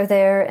talks are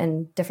there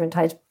and different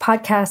types of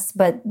podcasts,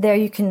 but there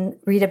you can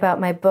read about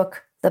my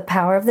book, The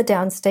Power of the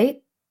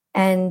Downstate.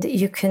 And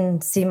you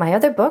can see my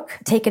other book,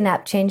 Take a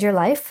Nap, Change Your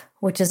Life,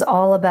 which is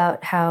all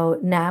about how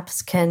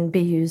naps can be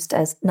used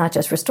as not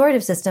just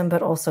restorative system,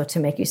 but also to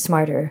make you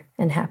smarter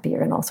and happier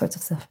and all sorts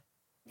of stuff.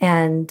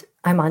 And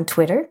I'm on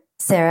Twitter,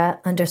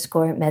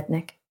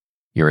 Sara_Mednick.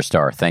 You're a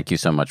star. Thank you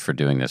so much for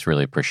doing this.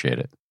 Really appreciate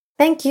it.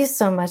 Thank you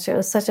so much. It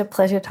was such a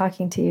pleasure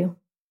talking to you.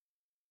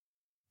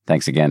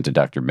 Thanks again to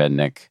Dr.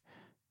 Mednick.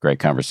 Great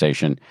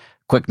conversation.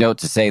 Quick note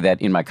to say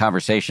that in my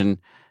conversation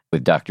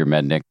with Dr.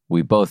 Mednick,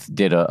 we both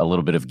did a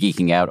little bit of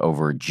geeking out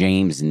over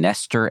James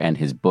Nestor and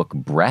his book,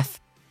 Breath.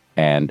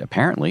 And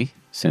apparently,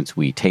 since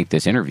we taped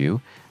this interview,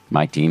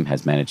 my team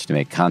has managed to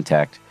make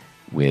contact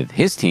with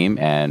his team,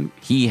 and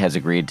he has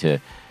agreed to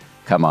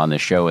come on the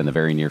show in the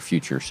very near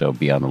future, so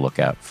be on the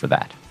lookout for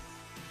that.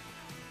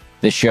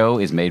 This show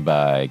is made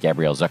by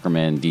Gabrielle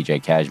Zuckerman,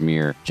 DJ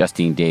Kashmir,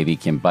 Justine Davey,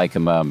 Kim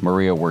Bykema,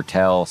 Maria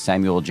Wertel,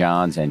 Samuel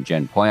Johns, and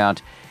Jen Poyant,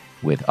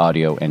 with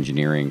audio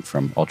engineering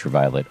from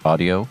Ultraviolet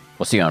Audio.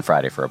 We'll see you on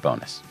Friday for a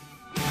bonus.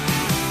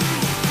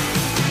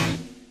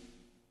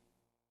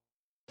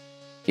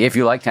 If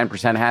you like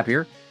 10%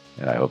 Happier,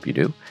 and I hope you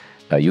do,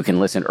 you can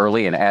listen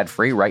early and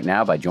ad-free right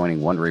now by joining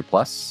Wondery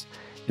Plus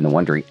in the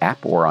Wondery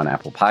app or on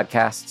Apple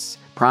Podcasts.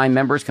 Prime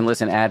members can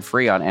listen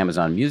ad-free on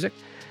Amazon Music.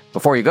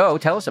 Before you go,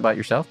 tell us about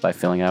yourself by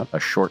filling out a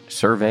short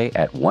survey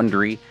at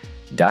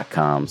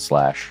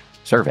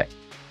Wondery.com/survey.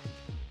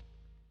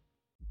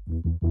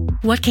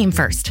 What came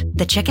first,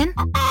 the chicken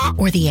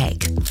or the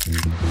egg?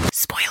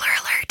 Spoiler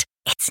alert,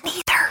 it's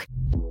neither.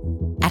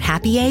 At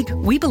Happy Egg,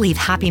 we believe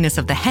happiness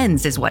of the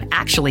hens is what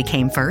actually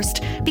came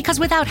first, because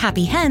without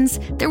happy hens,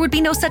 there would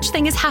be no such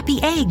thing as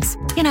happy eggs.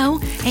 You know,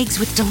 eggs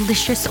with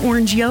delicious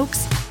orange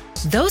yolks.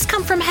 Those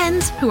come from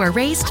hens who are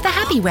raised the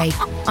happy way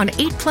on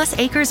 8+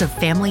 acres of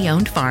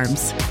family-owned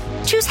farms.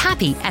 Choose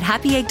happy at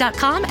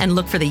happyegg.com and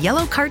look for the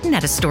yellow carton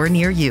at a store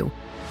near you.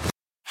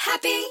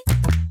 Happy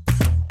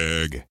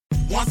Egg.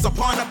 Once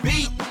upon a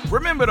beat.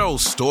 Remember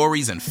those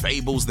stories and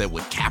fables that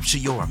would capture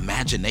your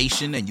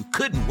imagination and you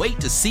couldn't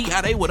wait to see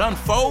how they would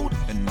unfold?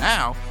 And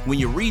now, when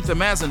you read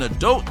them as an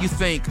adult, you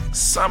think,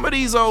 some of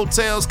these old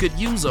tales could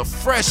use a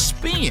fresh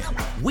spin.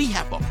 We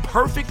have a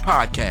perfect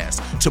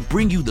podcast to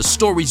bring you the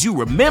stories you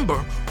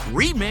remember,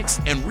 remix,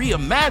 and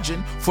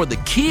reimagine for the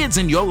kids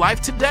in your life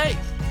today.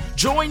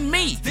 Join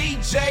me,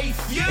 DJ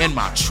Few, and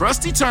my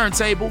trusty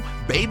turntable,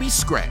 Baby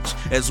Scratch,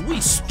 as we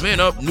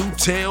spin up new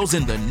tales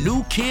in the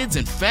New Kids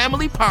and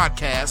Family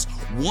podcast,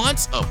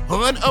 Once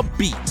Upon a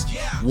Beat.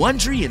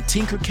 Wondery and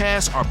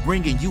Tinkercast are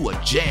bringing you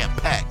a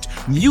jam-packed,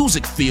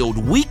 music-filled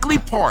weekly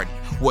party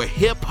where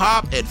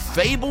hip-hop and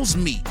fables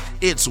meet.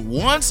 It's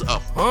Once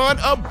Upon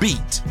a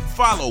Beat.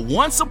 Follow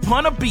Once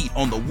Upon a Beat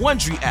on the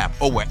Wondery app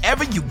or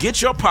wherever you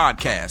get your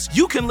podcasts.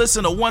 You can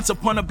listen to Once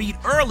Upon a Beat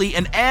early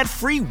and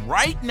ad-free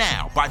right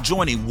now by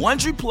joining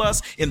Wondery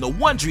Plus in the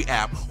Wondery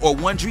app or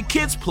Wondery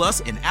Kids Plus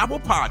in Apple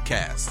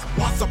Podcasts.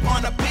 Once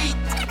Upon a Beat.